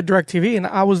had DirecTV, and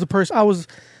I was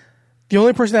the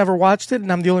only person that ever watched it,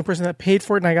 and I'm the only person that paid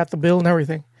for it, and I got the bill and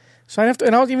everything. So I have to.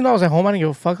 And even though I was at home, I didn't give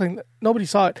a fuck. Like nobody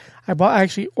saw it. I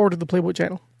actually ordered the Playboy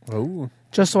channel. Oh.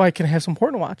 Just so I can have some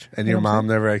porn to watch. And your mom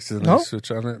never accidentally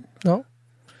switched on it? No.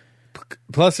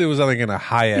 Plus, it was like in a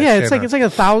high ass. Yeah, it's like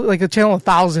 1,000, like a channel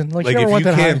 1,000. Like if you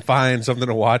can't find something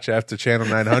to watch after channel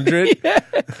 900, yeah,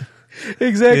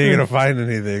 exactly, you ain't gonna find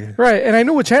anything. Right, and I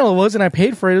knew what channel it was, and I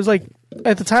paid for it. It was like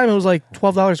at the time it was like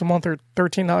 $12 a month or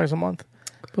 $13 a month.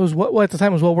 It was at the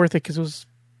time it was well worth it because it was.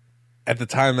 At the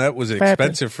time, that was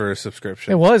expensive for a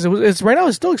subscription. It was. It's right now.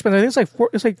 It's still expensive. I think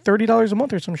it's like $30 a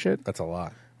month or some shit. That's a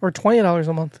lot. Or $20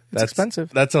 a month. That's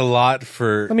expensive. That's a lot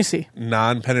for. Let me see.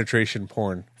 Non-penetration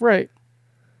porn. Right.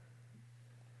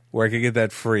 Where I could get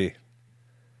that free.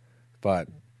 But,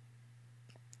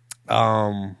 you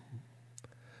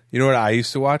know what I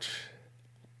used to watch?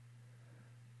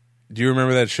 Do you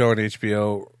remember that show on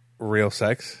HBO, Real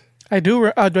Sex? I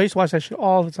do. I used to watch that shit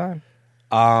all the time.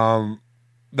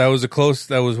 That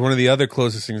was one of the other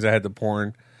closest things I had to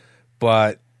porn.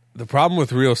 But the problem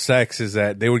with Real Sex is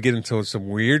that they would get into some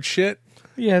weird shit.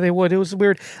 Yeah, they would. It was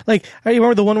weird. Like, I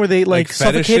remember the one where they like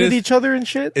suffocated each other and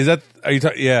shit. Is that? Are you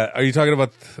talking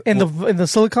about in the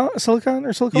silicone or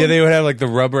silicone? Yeah, they would have like the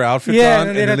rubber outfits on,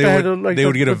 and then they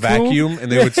would get a vacuum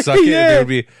and they would suck it. And they would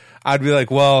be. I'd be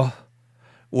like, well,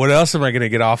 what else am I going to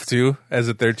get off to as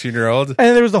a 13-year-old? And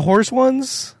then there was the horse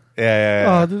ones.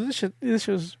 Yeah. Oh, dude, this shit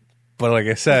was. But like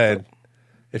I said,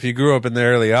 if you grew up in the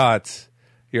early aughts,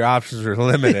 your options are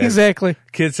limited. Exactly.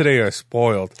 Kids today are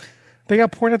spoiled. They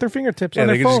got porn at their fingertips. Yeah, on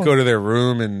their they can phone. just go to their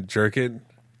room and jerk it.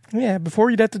 Yeah, before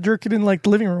you'd have to jerk it in like the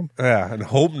living room. Yeah, and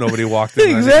hope nobody walked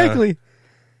in. Exactly.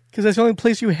 Because that's the only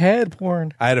place you had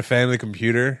porn. I had a family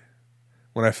computer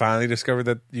when I finally discovered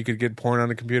that you could get porn on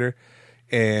a computer,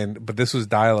 but this was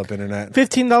dial-up internet.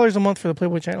 $15 a month for the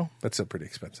Playboy channel. That's pretty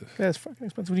expensive. That's fucking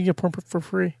expensive. When you get porn for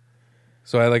free.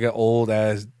 So I had like an old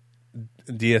ass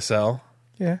DSL.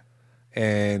 Yeah.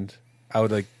 And I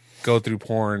would like go through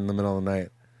porn in the middle of the night.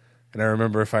 And I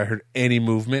remember if I heard any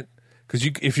movement, because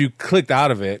if you clicked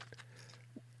out of it,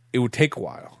 it would take a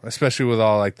while, especially with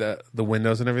all like the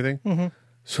windows and everything. Mm-hmm.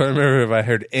 So I remember if I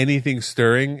heard anything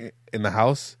stirring in the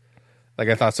house, like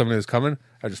I thought somebody was coming,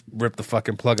 I just rip the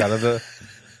fucking plug out of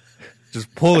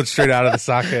just pull it straight out of the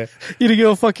socket. You didn't give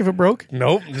a fuck if it broke?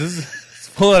 Nope,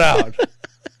 just pull it out.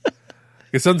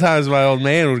 Because sometimes my old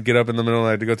man would get up in the middle of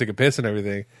the night to go take a piss and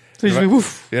everything. So you just be,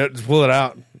 woof. Yeah, just pull it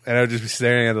out. And I would just be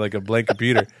staring at it like a blank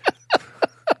computer.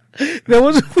 That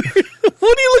was weird.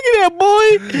 What are you looking at,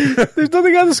 boy? There's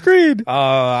nothing on the screen.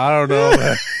 I don't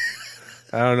know.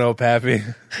 I don't know, Pappy.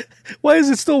 Why is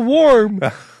it still warm?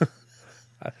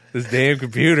 This damn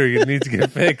computer needs to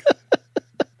get fixed.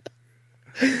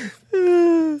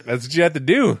 That's what you have to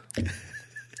do.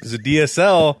 There's a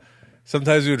DSL.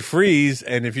 Sometimes it would freeze,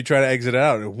 and if you try to exit it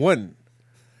out, it wouldn't.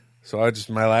 So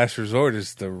my last resort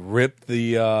is to rip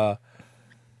the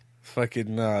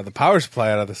the power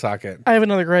supply out of the socket. I have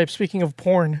another gripe. Speaking of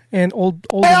porn and old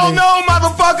Hell no,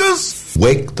 motherfuckers!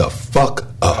 Wake the fuck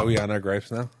up. Are we on our gripes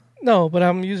now? No, but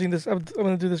I'm using this. I'm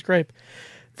going to do this gripe.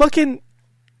 Fucking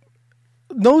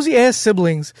nosy ass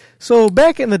siblings. So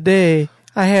back in the day,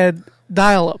 I had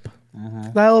dial-up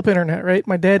internet. Right,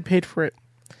 my dad paid for it.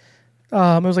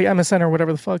 It was like MSN or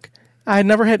whatever the fuck. I had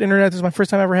never had internet. This was my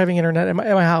first time ever having internet at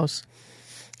my house.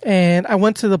 And I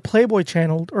went to the Playboy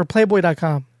channel or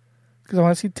Playboy.com because I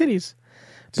want to see titties.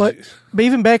 But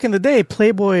even back in the day,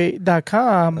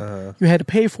 Playboy.com, you had to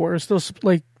pay for it. It was still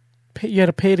like you had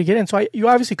to pay to get in. So you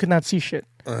obviously could not see shit.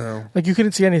 Like you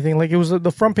couldn't see anything. Like it was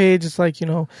the front page. It's like,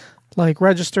 like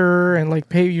register and like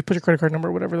pay. You put your credit card number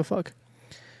or whatever the fuck.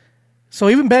 So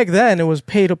even back then, it was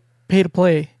pay to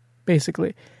play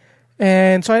basically.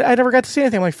 And so I never got to see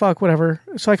anything. I'm like, fuck, whatever.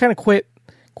 So I kind of quit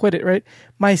it, right?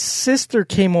 My sister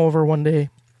came over one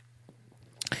day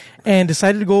and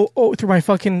decided to go through my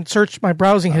fucking my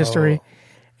browsing history.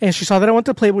 And she saw that I went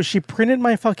to Playboy. She printed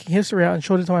my fucking history out and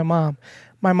showed it to my mom.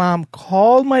 My mom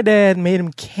called my dad and made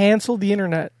him cancel the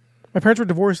internet. My parents were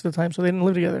divorced at the time, so they didn't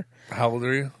live together. How old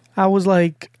are you? I was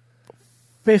like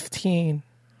 15.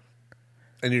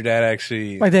 And your dad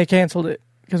actually... My dad canceled it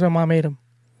because my mom made him.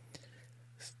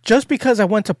 Just because I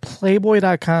went to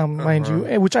Playboy.com, mind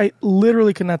you, which I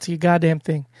literally could not see a goddamn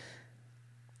thing.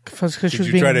 Because she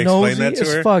was being nosy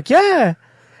as fuck. Yeah.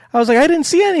 I was like, I didn't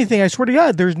see anything. I swear to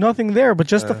God, there's nothing there. But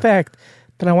just the fact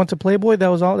that I went to Playboy, that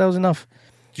was all. That was enough.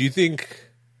 Do you think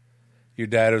your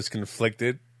dad was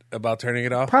conflicted about turning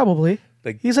it off? Probably.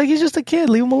 He's just a kid.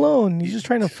 Leave him alone. He's just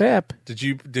trying to fap. Did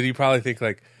he probably think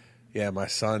like, yeah, my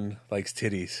son likes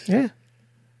titties? Yeah.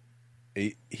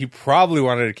 He probably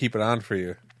wanted to keep it on for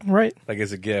you. Right. Like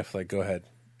as a gift. Like, go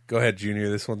ahead,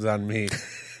 Junior. This one's on me.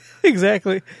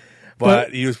 Exactly.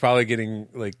 But he was probably getting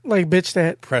like bitched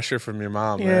at pressure from your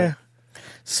mom. Yeah. Right?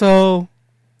 So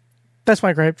that's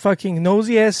my gripe. Fucking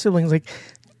nosy ass siblings. Like,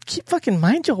 keep fucking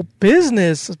mind your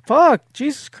business. Fuck.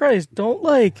 Jesus Christ. Don't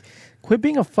quit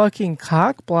being a fucking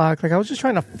cock block. Like I was just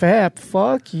trying to fap.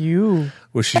 Fuck you.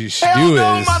 What she should do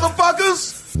is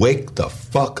motherfuckers. Wake the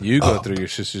fuck you go up. through your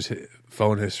sister's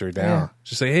phone history down. Yeah.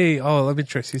 Just say, hey, let me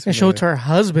try see something. And show it to her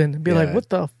husband and be like, what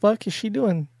the fuck is she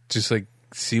doing? Just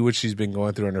see what she's been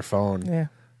going through on her phone. Yeah.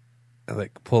 And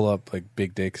pull up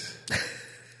big dicks.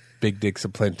 Big dicks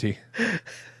aplenty.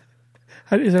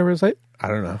 Is that a real site? I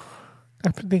don't know.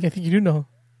 I think you do know.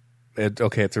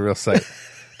 Okay, it's a real site.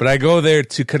 But I go there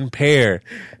to compare,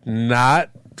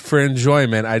 not for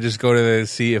enjoyment. I just go to there to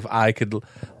see if I could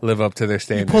live up to their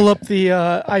standards. You pull up the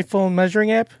iPhone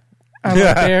measuring app. I'm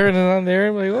there and then on there.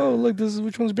 I'm like, oh, look, this is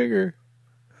which one's bigger.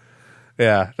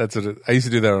 Yeah, that's what I used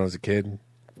to do that when I was a kid.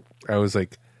 I was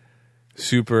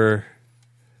super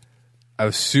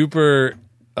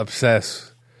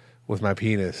obsessed with my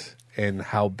penis and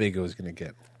how big it was going to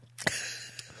get.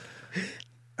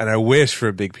 And I wish for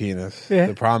a big penis. Yeah.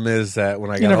 The problem is that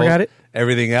when I got it?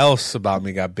 Everything else about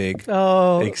me got big,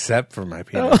 except for my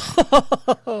penis.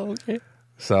 Okay.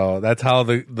 So that's how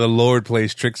the Lord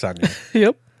plays tricks on you.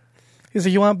 Yep. He's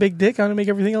like, you want big dick? I'm going to make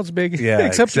everything else big. Yeah,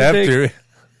 except your dick.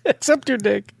 Except your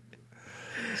dick.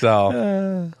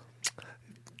 So,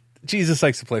 Jesus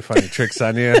likes to play funny tricks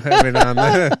on you every now and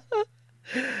then.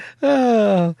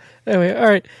 Anyway, all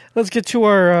right. Let's get to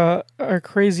our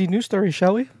crazy news story,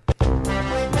 shall we?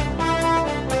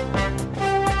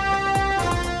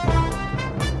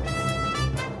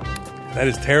 That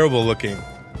is terrible looking.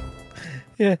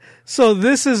 Yeah. So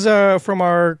this is from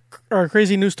our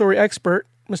crazy news story expert,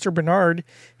 Mr. Bernard.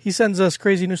 He sends us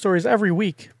crazy news stories every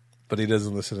week. But he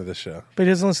doesn't listen to this show.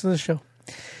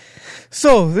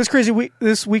 So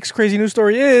this week's crazy news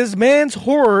story is man's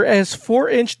horror as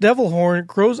 4-inch devil horn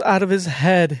grows out of his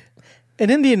head. An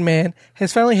Indian man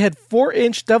has finally had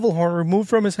 4-inch devil horn removed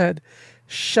from his head.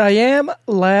 Shyam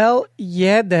Lal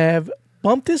Yadav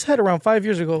bumped his head around 5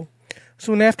 years ago.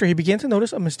 Soon after, he began to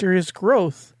notice a mysterious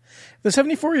growth. The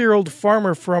 74-year-old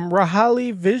farmer from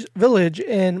Rahali village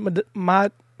in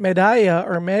Madhya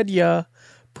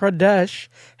Pradesh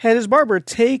had his barber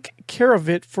take care of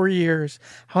it for years.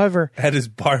 However, had his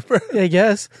barber? I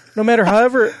guess. No matter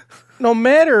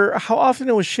how often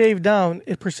it was shaved down,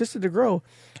 it persisted to grow,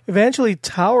 eventually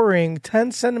towering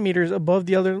 10 centimeters above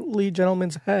the elderly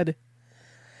gentleman's head.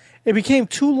 It became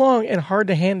too long and hard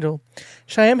to handle.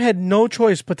 Shyam had no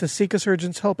choice but to seek a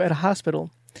surgeon's help at a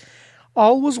hospital.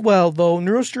 All was well, though.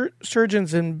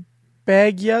 Neurosurgeons in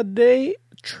Bagyade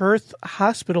Tirth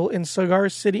Hospital in Sagar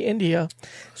City, India,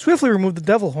 swiftly removed the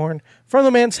devil horn from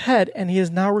the man's head, and he is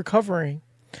now recovering.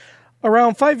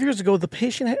 Around 5 years ago, the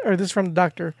patient, or this is from the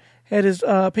doctor,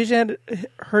 patient had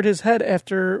hurt his head,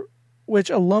 after which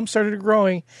a lump started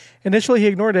growing. Initially, he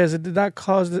ignored it as it did not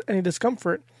cause any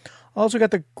discomfort. Also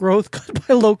got the growth cut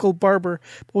by a local barber,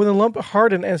 but when the lump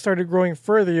hardened and started growing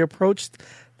further, he approached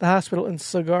the hospital in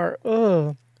Sagar.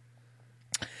 Ugh.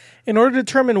 In order to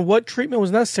determine what treatment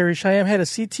was necessary, Shyam had a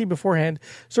CT beforehand.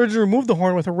 Surgeons removed the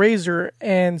horn with a razor,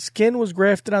 and skin was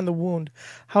grafted on the wound.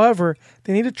 However,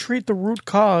 they need to treat the root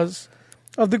cause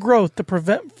of the growth to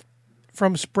prevent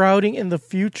from sprouting in the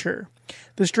future.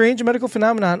 The strange medical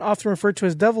phenomenon, often referred to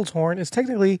as devil's horn, is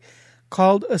technically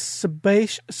called a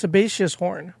sebaceous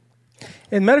horn.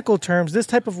 In medical terms, this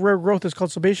type of rare growth is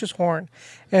called sebaceous horn,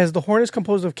 as the horn is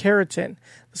composed of keratin,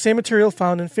 the same material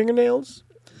found in fingernails.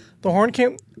 The horn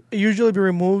can usually be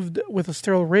removed with a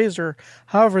sterile razor.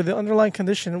 However, the underlying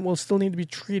condition will still need to be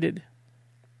treated.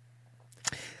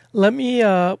 Let me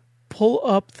pull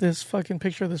up this fucking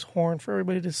picture of this horn for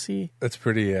everybody to see. It's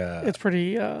pretty... It's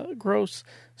pretty gross.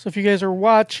 So if you guys are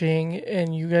watching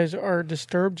and you guys are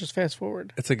disturbed, just fast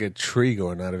forward. It's like a tree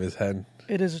going out of his head.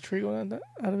 It is a tree going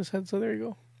out of his head, so there you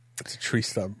go. It's a tree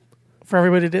stump. For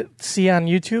everybody to see on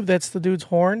YouTube, that's the dude's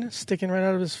horn sticking right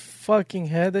out of his fucking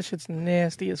head. That shit's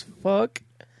nasty as fuck.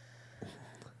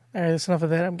 All right, that's enough of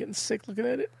that. I'm getting sick looking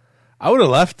at it. I would have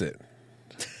left it.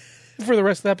 For the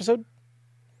rest of the episode?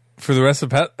 For the rest of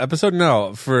the episode?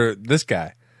 No, for this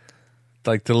guy.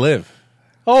 Like, to live.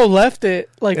 Oh, left it.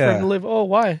 Like, for him to live. Oh,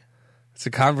 why? It's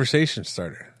a conversation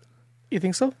starter. You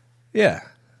think so? Yeah.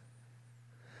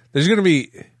 There's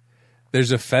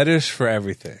a fetish for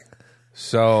everything.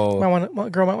 So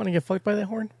girl might want to get fucked by that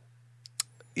horn.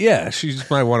 Yeah, she just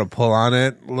might want to pull on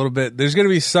it a little bit. There's gonna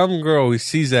be some girl who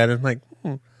sees that and like,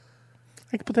 I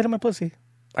could put that in my pussy.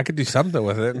 I could do something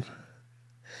with it.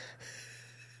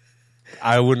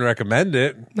 I wouldn't recommend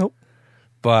it. Nope.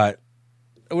 But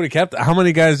I would have kept it. How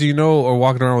many guys do you know are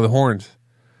walking around with horns?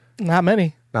 Not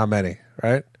many. Not many,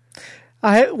 right?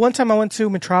 One time I went to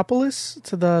Metropolis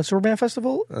to the Superman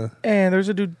Festival, and there's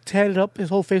a dude tatted up. His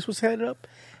whole face was tatted up,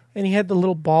 and he had the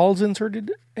little balls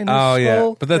inserted in his skull.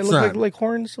 Yeah, but that's not like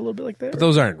horns, a little bit like that. But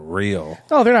those aren't real.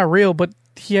 No, they're not real. But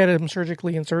he had them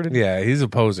surgically inserted. Yeah, he's a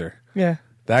poser. Yeah,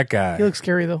 that guy. He looks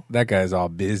scary though. That guy's all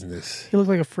business. He looks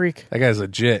like a freak. That guy's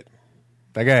legit.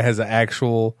 That guy has an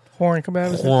actual horn coming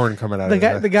out of his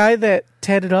head. The guy that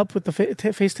tatted up with the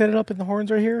face tatted up and the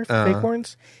horns right here, fake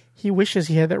horns. He wishes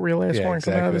he had that real ass horn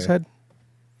coming out of his head.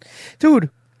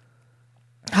 Dude,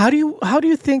 how do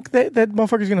you think that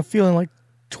motherfucker's gonna feel in like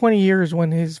 20 years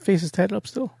when his face is tatted up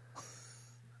still?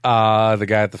 The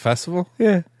guy at the festival?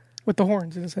 Yeah, with the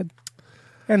horns in his head.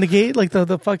 And the gauge, like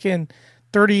the fucking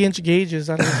 30-inch gauges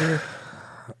on his ear.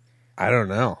 I don't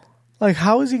know. Like,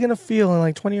 how is he gonna feel in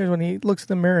like 20 years when he looks in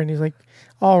the mirror and he's like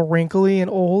all wrinkly and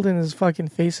old and his fucking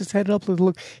face is tatted up?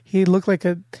 He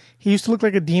used to look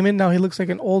like a demon. Now he looks like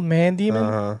an old man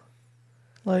demon.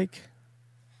 Like,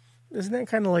 isn't that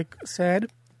kind of like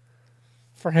sad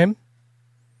for him?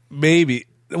 Maybe.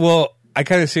 Well, I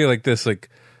kind of see it like this. Like,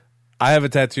 I have a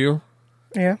tattoo.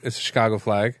 Yeah. It's a Chicago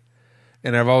flag.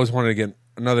 And I've always wanted to get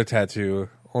another tattoo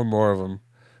or more of them.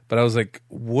 But I was like,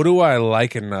 what do I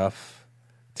like enough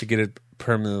to get it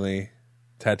permanently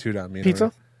tattooed on me?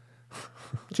 Pizza?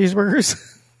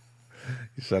 Cheeseburgers?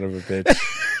 You son of a bitch.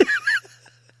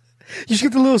 You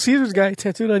should get the Little Caesars guy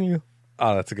tattooed on you.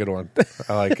 Oh, that's a good one.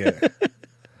 I like it.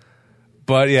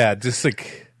 But yeah, just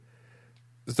like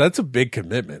that's a big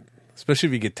commitment, especially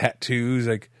if you get tattoos.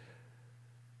 Like,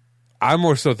 I'm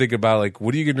more so thinking about like,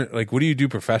 what do you do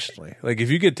professionally? Like, if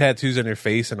you get tattoos on your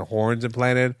face and horns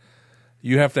implanted,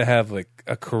 you have to have like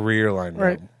a career lined up.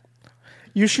 Right.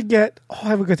 You should get. Oh, I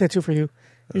have a good tattoo for you.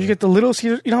 You should get the little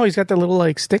Caesar. You know how he's got that little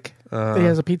like stick that he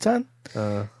has a pizza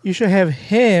on. You should have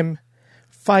him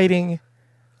fighting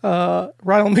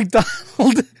Ronald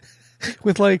McDonald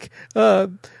with like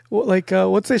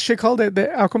what's that shit called that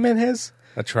Aquaman has?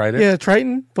 A trident? Yeah, a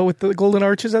Triton, but with the golden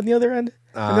arches on the other end.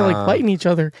 And they're like fighting each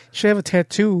other. You should have a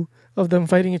tattoo of them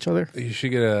fighting each other. You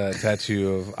should get a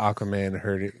tattoo of Aquaman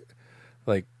hurting,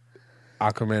 like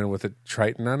Aquaman with a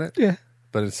Triton on it. Yeah.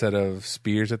 But instead of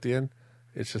spears at the end,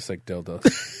 it's just like dildos.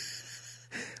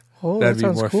 That'd be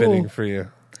more cool. fitting for you.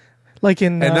 Like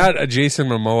in and not a Jason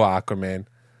Momoa Aquaman.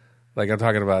 Like, I'm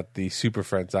talking about the Super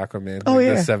Friends Aquaman. Oh, like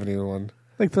yeah. The 71.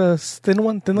 Like the thin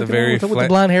one? Thin looking one with the fla-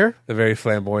 blonde hair? The very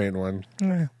flamboyant one.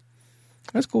 Yeah.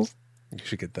 That's cool. You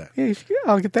should get that. Yeah,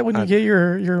 I'll get that when you get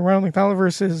your Ronald McDonald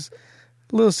versus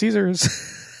Little Caesars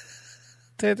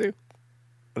tattoo.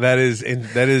 That is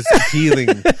appealing.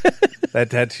 That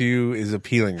tattoo is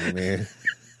appealing to me.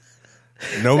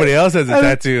 Nobody else has a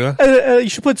tattoo, huh? You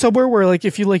should put somewhere where, like,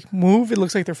 if you like move, it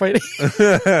looks like they're fighting.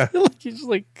 Like, you just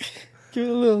like give it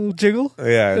a little jiggle.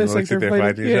 Yeah, it looks like they're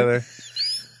fighting each other.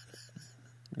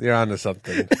 You're onto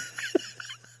something.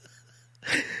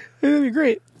 That'd be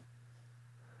great.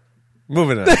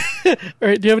 Moving on. All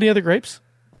right, do you have any other grapes?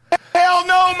 Hell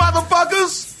no,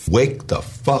 motherfuckers! Wake the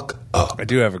fuck up. I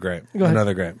do have a grape. Go ahead.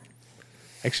 Another grape.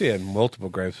 Actually, I had multiple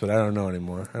grapes, but I don't know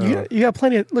anymore. You got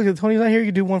plenty of. Look, Tony's not here. You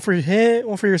can do one for him,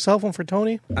 one for yourself, one for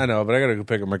Tony. I know, but I got to go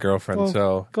pick up my girlfriend. Well,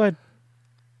 so go ahead.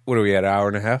 What are we at? An hour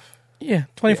and a half? Yeah,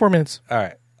 24 minutes. All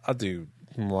right, I'll do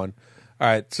one. All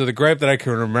right, so the grape that I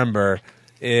can remember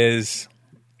is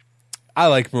I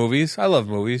like movies. I love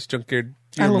movies. Junkyard,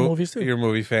 I love movies too. You're a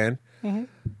movie fan. Mm-hmm.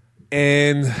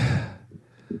 And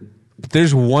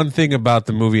there's one thing about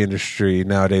the movie industry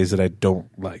nowadays that I don't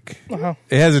like. Uh-huh.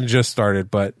 It hasn't just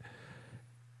started, but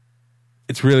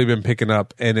it's really been picking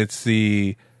up, and it's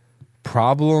the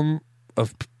problem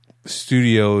of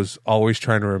studios always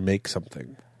trying to remake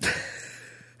something.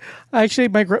 Actually,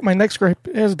 my next gripe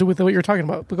has to do with what you're talking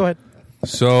about, but go ahead.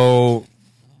 So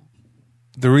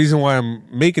the reason why I'm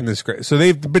making this grape, so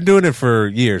they've been doing it for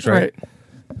years, right?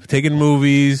 Taking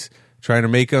movies, trying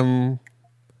to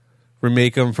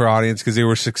remake them for audience because they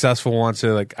were successful once.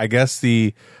 So, like, I guess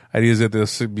the idea is that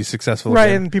they'll be successful right,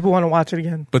 again. and people want to watch it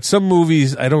again. But some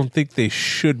movies, I don't think they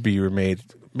should be remade.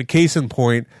 Case in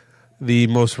point, the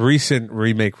most recent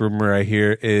remake rumor I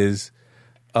hear is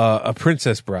A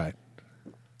Princess Bride.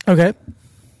 Okay.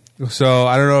 So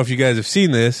I don't know if you guys have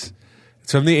seen this.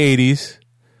 It's from the 80s.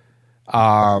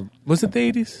 Was it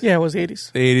the 80s? Yeah, it was the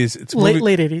 80s. The 80s. It's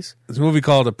late 80s. It's a movie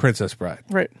called A Princess Bride.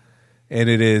 Right. And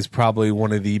it is probably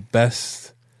one of the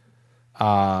best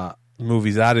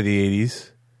movies out of the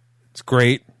 80s. It's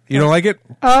great. You don't like it?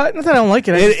 Not that I don't like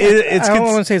it. It's I don't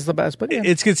want to say it's the best, but yeah.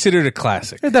 It's considered a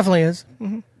classic. It definitely is.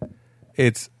 Mm-hmm.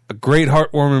 It's a great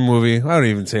heartwarming movie. I don't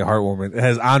even say heartwarming. It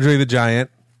has Andre the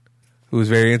Giant, who is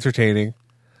very entertaining.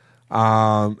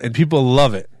 And people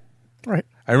love it. Right.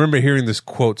 I remember hearing this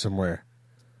quote somewhere.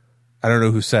 I don't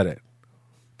know who said it.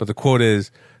 But the quote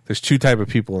is, there's two type of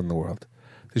people in the world.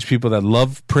 There's people that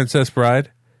love Princess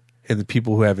Bride and the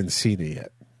people who haven't seen it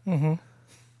yet. Mm-hmm.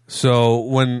 So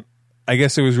when, I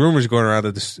guess there was rumors going around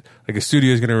that like a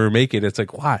studio is going to remake it, it's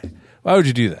like, why? Why would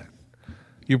you do that?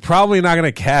 You're probably not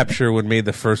going to capture what made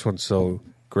the first one so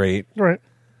great. Right.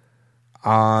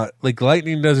 Like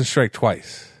lightning doesn't strike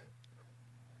twice.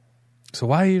 So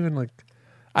why even like,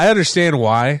 I understand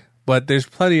why, but there's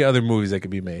plenty of other movies that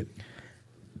could be made.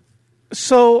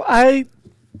 So I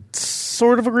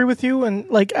sort of agree with you, and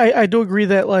like I do agree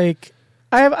that like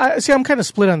I'm kind of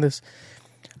split on this.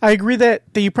 I agree that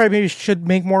you probably maybe should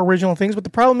make more original things, but the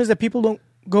problem is that people don't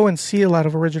go and see a lot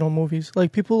of original movies.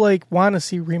 Like people like want to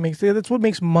see remakes. That's what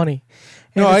makes money.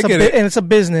 And I get it. And it's a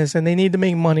business, and they need to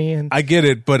make money. And I get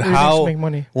it, but how? Make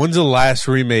money. When's the last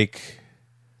remake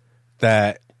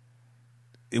that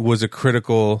it was a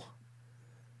critical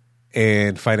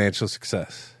and financial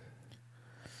success?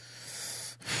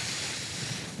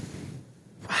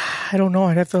 I don't know.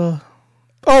 I'd have to.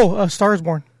 Oh, Star is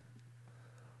Born.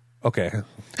 Okay.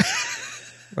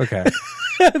 Okay.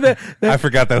 I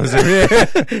forgot that was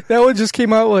it. That one just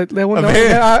came out. What that one?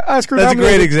 Oscar. That's a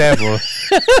great example.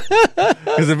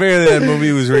 Because apparently that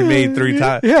movie was remade 3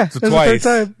 times. Yeah, so twice. The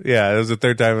third time. Yeah, it was the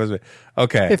third time it was made.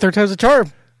 Okay. Hey, third time's a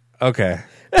charm. Okay.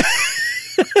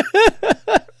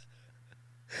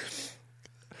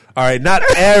 All right. Not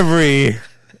every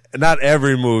not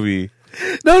every movie.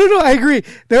 No. I agree.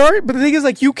 There are, but the thing is,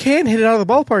 like, you can hit it out of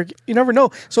the ballpark. You never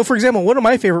know. So, for example, one of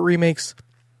my favorite remakes,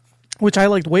 which I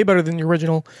liked way better than the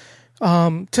original,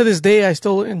 to this day I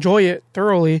still enjoy it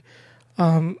thoroughly,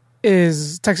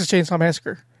 is Texas Chainsaw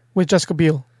Massacre with Jessica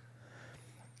Biel.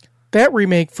 That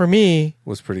remake for me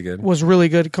was pretty good. Was really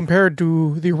good compared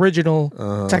to the original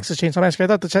Texas Chainsaw Massacre. I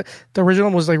thought the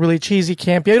original was like really cheesy,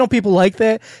 campy. I know people like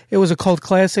that. It was a cult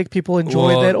classic. People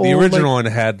enjoyed that. The original one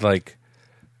had like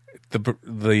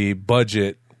the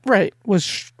budget. Right,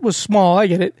 was small. I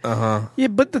get it. Yeah,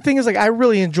 but the thing is, like, I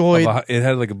really enjoyed. It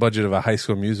had like a budget of a High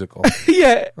School Musical.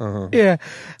 Yeah, yeah,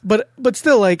 but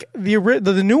still, like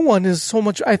the new one is so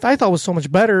much. I thought was so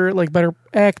much better. Like better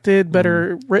acted,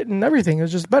 better written, everything. It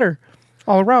was just better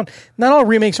all around. Not all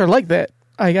remakes are like that.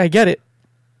 I get it,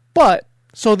 but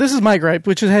so this is my gripe,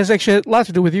 which has actually a lot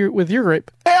to do with your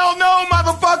gripe. Hell no,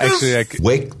 motherfuckers! Actually,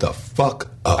 wake the fuck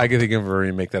up. I can think of a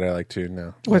remake that I like too.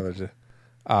 No, what?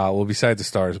 Well, besides A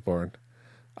Star Is Born.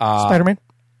 Spider-Man?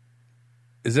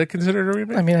 Is that considered a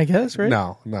remake? I mean, I guess, right?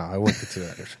 No, I wouldn't consider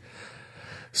that.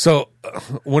 So,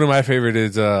 one of my favorite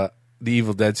is the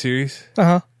Evil Dead series.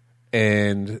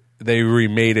 And they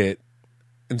remade it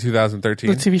in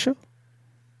 2013. The TV show?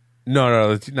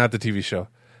 No, not the TV show.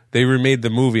 They remade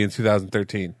the movie in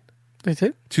 2013. They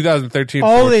did? 2013.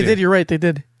 Oh, 14. They did. You're right. They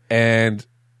did. And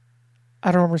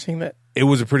I don't remember seeing that. It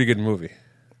was a pretty good movie.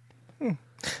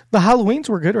 The Halloweens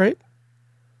were good, right?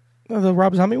 The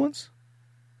Rob Zombie ones?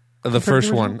 The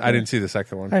first one. I didn't see the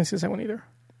second one. I didn't see the second one either.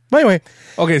 But anyway.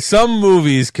 Okay, some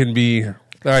movies can be... All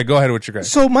right, go ahead with your gripe.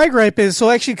 So my gripe is...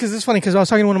 So actually, because it's funny, because I was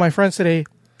talking to one of my friends today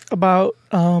about...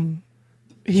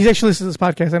 he's actually listening to this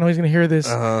podcast. I know he's going to hear this.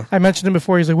 I mentioned him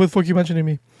before. He's like, what the fuck are you mentioning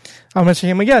me? I'll mention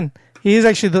him again. He is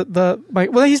actually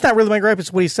well, he's not really my gripe.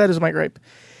 It's what he said is my gripe.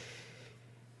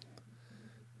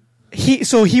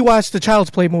 He watched the Child's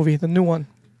Play movie, the new one,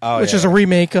 which is a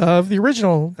remake of the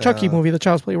original Chucky movie, the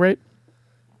Child's Play, right?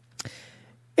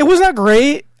 It was not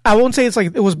great. I won't say it's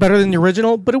like it was better than the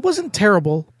original, but it wasn't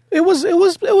terrible. It was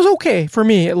okay for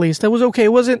me, at least. It was okay.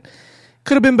 It wasn't.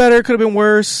 Could have been better. Could have been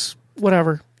worse.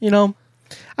 Whatever. You know,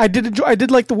 I did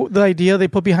like the idea they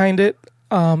put behind it.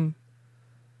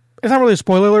 It's not really a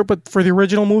spoiler alert, but for the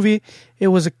original movie, it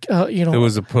was it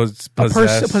was a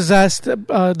possessed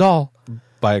doll.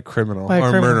 By a criminal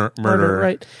murderer.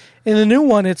 Right. In the new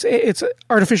one, it's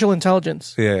artificial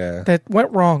intelligence. Yeah. That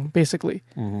went wrong, basically,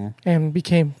 and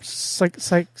became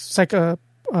it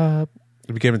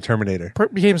became a Terminator.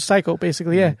 Became psycho,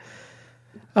 basically. Yeah.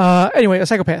 Anyway, a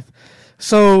psychopath.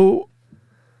 So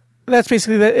that's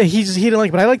basically that. He didn't like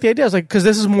it, but I like the idea. I was like, because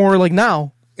this is more like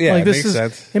now. Yeah, like, it makes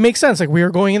sense. It makes sense. Like we are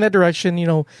going in that direction. You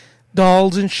know,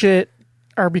 dolls and shit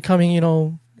are becoming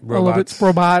Robots. A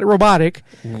little bit robotic.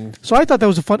 So I thought that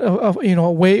was a fun,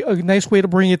 a nice way to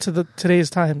bring it to today's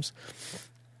times.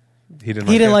 He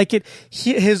didn't like it.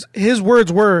 His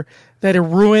words were that it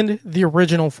ruined the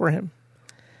original for him,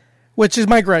 which is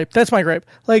my gripe. That's my gripe.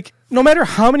 Like, no matter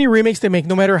how many remakes they make,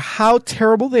 no matter how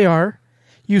terrible they are,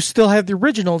 you still have the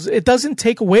originals. It doesn't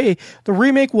take away. The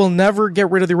remake will never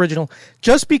get rid of the original.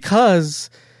 Just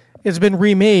because it's been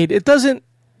remade, it doesn't.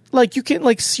 Like you can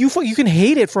you can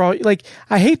hate it for all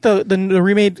I hate the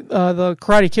remade the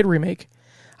Karate Kid remake.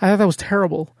 I thought that was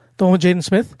terrible. The one with Jaden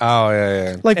Smith. Oh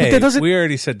yeah. Like hey, but that doesn't. We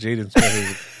already said Jaden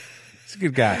Smith. He's a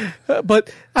good guy.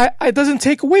 But it doesn't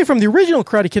take away from the original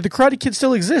Karate Kid. The Karate Kid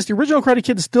still exists. The original Karate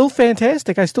Kid is still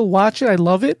fantastic. I still watch it. I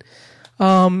love it.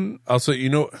 Also,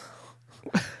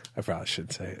 I probably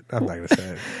shouldn't say it. I'm not going to say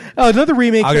it. Another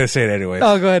remake. I'm going to say it anyway.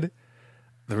 Oh, go ahead.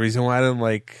 The reason why I didn't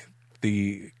like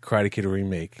the Karate Kid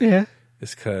remake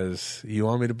is because you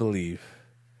want me to believe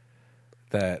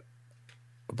that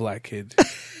a black kid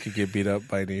could get beat up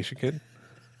by an Asian kid?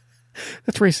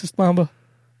 That's racist, Mamba.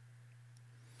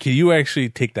 Can you actually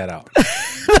take that out?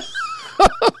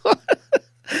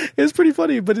 It's pretty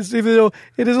funny, but even though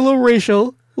it is a little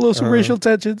racial, some racial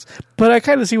tensions, but I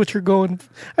kind of see what you're going.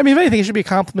 I mean, if anything, it should be a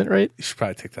compliment, right? You should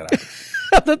probably take that out.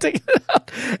 I'm not taking it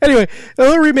out. Anyway,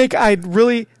 another remake I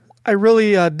really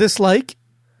dislike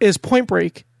is Point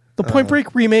Break. The Point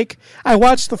Break remake, I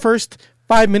watched the first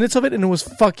 5 minutes of it and it was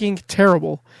fucking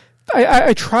terrible.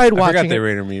 I tried watching it. I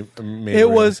forgot they made it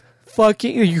was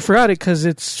fucking... You forgot it because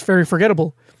it's very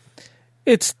forgettable.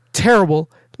 It's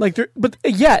terrible. But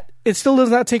yet, it still does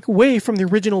not take away from the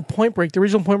original Point Break. The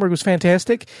original Point Break was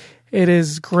fantastic. It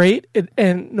is great.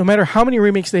 And no matter how many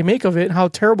remakes they make of it, how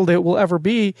terrible it will ever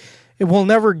be, it will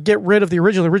never get rid of the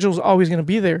original. The original is always going to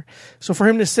be there. So for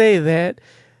him to say that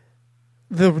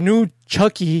the new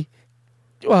Chucky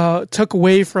took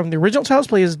away from the original Child's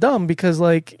Play is dumb because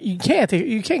like you can't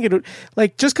get it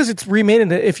like just because it's remade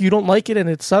and if you don't like it and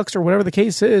it sucks or whatever the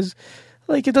case is,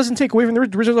 like it doesn't take away from the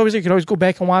original. Always you can always go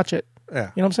back and watch it.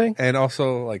 Yeah, you know what I'm saying. And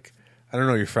also like I don't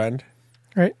know your friend,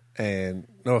 right? And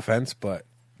no offense, but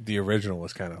the original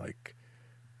was kind of like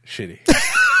shitty.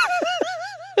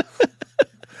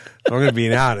 I'm gonna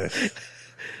be honest.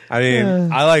 I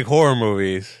mean, I like horror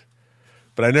movies.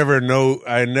 But I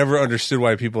never understood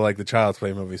why people like the Child's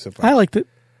Play movies so much. I liked it.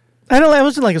 I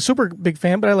wasn't like a super big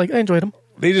fan, but I enjoyed them.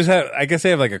 They just I guess they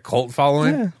have like a cult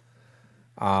following.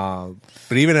 Yeah.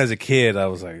 But even as a kid, I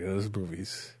was like, those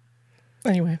movies.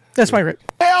 Anyway, that's my rate.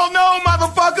 Hell no,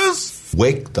 motherfuckers!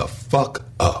 Wake the fuck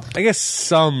up. I guess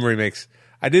some remakes.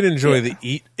 I did enjoy the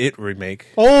Eat It remake.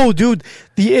 Oh, dude,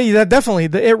 definitely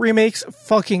the It remake's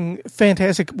fucking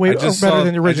fantastic. Way better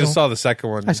than the original. I just saw the second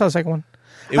one. I saw the second one.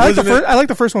 I like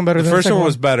the first one better. The first one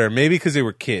was better, maybe because they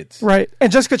were kids, right?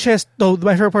 And Jessica Chastain. Though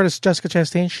my favorite part is Jessica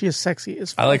Chastain. She is sexy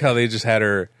as fuck. I like how they just had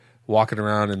her walking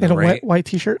around in the rain. White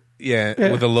t-shirt. Yeah,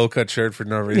 with a low cut shirt for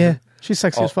no reason. Yeah, she's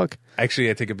sexy as fuck. Actually,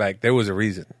 I take it back. There was a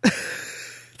reason.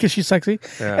 Because she's sexy.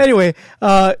 Yeah. Anyway,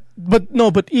 but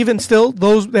even still,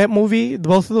 both of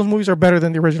those movies are better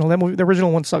than the original. The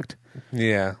original one sucked.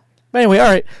 Yeah. Anyway, all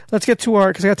right, let's get to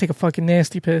because I got to take a fucking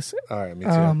nasty piss. All right, me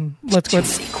too. Let's go.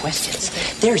 Too many questions.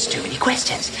 There's too many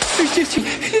questions.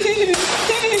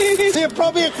 The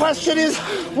appropriate question is,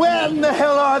 when the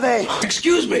hell are they?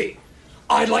 Excuse me.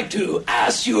 I'd like to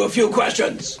ask you a few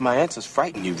questions. My answers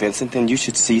frighten you, Vincent, then you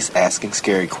should cease asking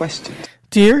scary questions.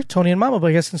 Dear Tony and Mama, but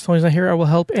I guess since Tony's not here, I will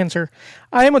help answer.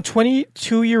 I am a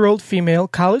 22-year-old female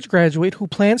college graduate who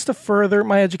plans to further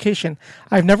my education.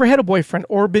 I've never had a boyfriend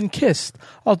or been kissed.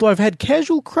 Although I've had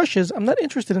casual crushes, I'm not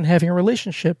interested in having a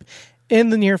relationship in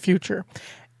the near future.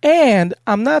 And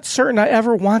I'm not certain I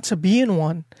ever want to be in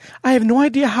one. I have no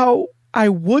idea how I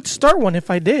would start one if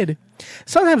I did.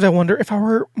 Sometimes I wonder if I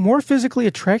were more physically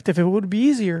attractive, it would be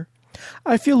easier.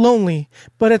 I feel lonely,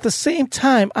 but at the same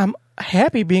time, I'm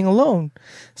happy being alone.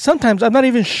 Sometimes I'm not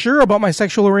even sure about my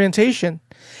sexual orientation.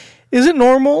 Is it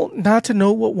normal not to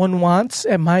know what one wants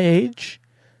at my age?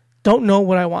 Don't know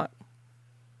what I want.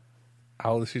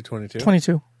 How old is she? 22?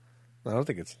 22. I don't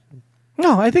think it's...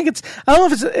 No, I think it's... I don't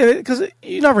know if it's... Because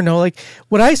you never know. Like,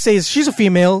 what I say is she's a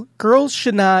female. Girls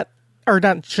should not... Or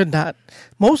not, should not.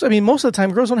 Most of the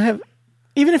time, girls don't have...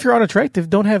 Even if you're unattractive,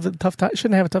 shouldn't have a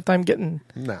tough time getting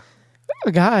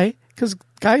a guy. Because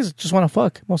guys just want to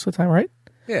fuck most of the time, right?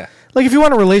 Yeah. Like, if you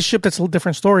want a relationship, that's a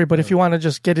different story. But if you want to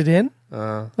just get it in,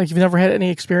 like if you've never had any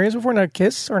experience before, not a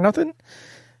kiss or nothing, it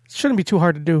shouldn't be too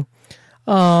hard to do.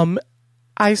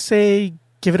 I say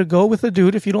give it a go with a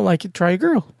dude. If you don't like it, try a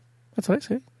girl. That's what I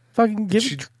say. Fucking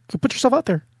put yourself out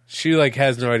there. She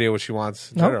has no idea what she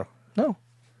wants. No.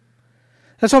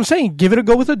 That's what I'm saying. Give it a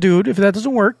go with a dude. If that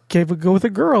doesn't work, give it a go with a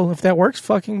girl. If that works,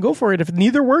 fucking go for it. If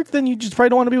neither work, then you just probably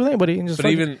don't want to be with anybody. And just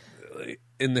even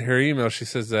in her email, she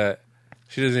says that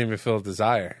she doesn't even feel a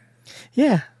desire.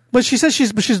 Yeah, but she says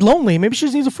she's lonely. Maybe she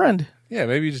just needs a friend. Yeah,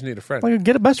 maybe you just need a friend. Like,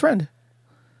 get a best friend,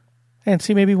 and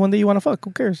see maybe one day you want to fuck.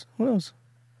 Who cares? Who knows?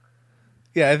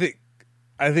 Yeah, I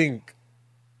think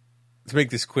to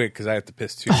make this quick because I have to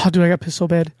piss too. Oh, dude, I got pissed so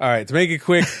bad. All right, to make it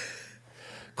quick.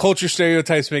 Culture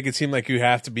stereotypes make it seem like you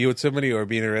have to be with somebody or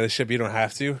be in a relationship. You don't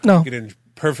have to. No. You can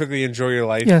perfectly enjoy your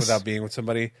life without being with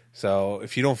somebody. So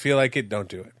if you don't feel like it, don't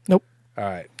do it. Nope. All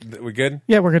right. We good?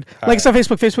 Yeah, we're good. Like us on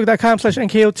Facebook,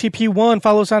 facebook.com/NKOTP1.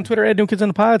 Follow us on Twitter at New Kids in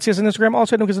the Pod. See us on Instagram,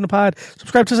 also at New Kids in the Pod.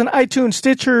 Subscribe to us on iTunes,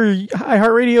 Stitcher,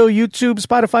 iHeartRadio, YouTube,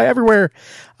 Spotify, everywhere.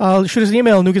 Shoot us an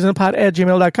email,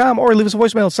 newkidsinthepod@gmail.com, or leave us a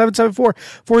voicemail,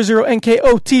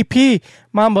 774-40-NKOTP.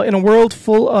 Mamba, in a world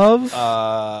full of...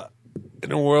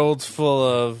 in a world full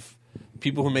of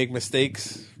people who make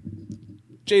mistakes,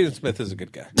 Jaden Smith is a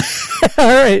good guy. All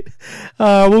right.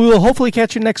 We will hopefully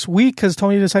catch you next week because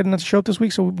Tony decided not to show up this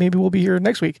week, so maybe we'll be here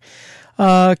next week.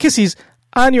 Kissies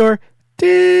on your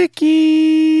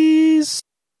dickies.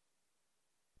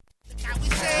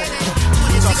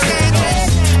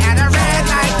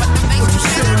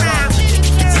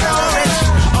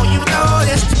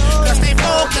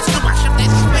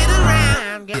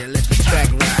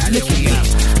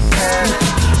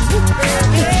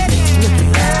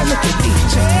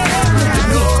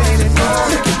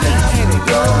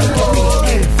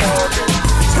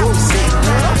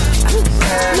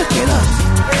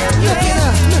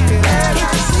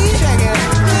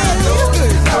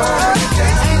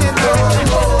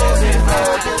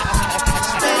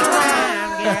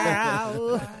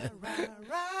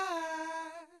 Right.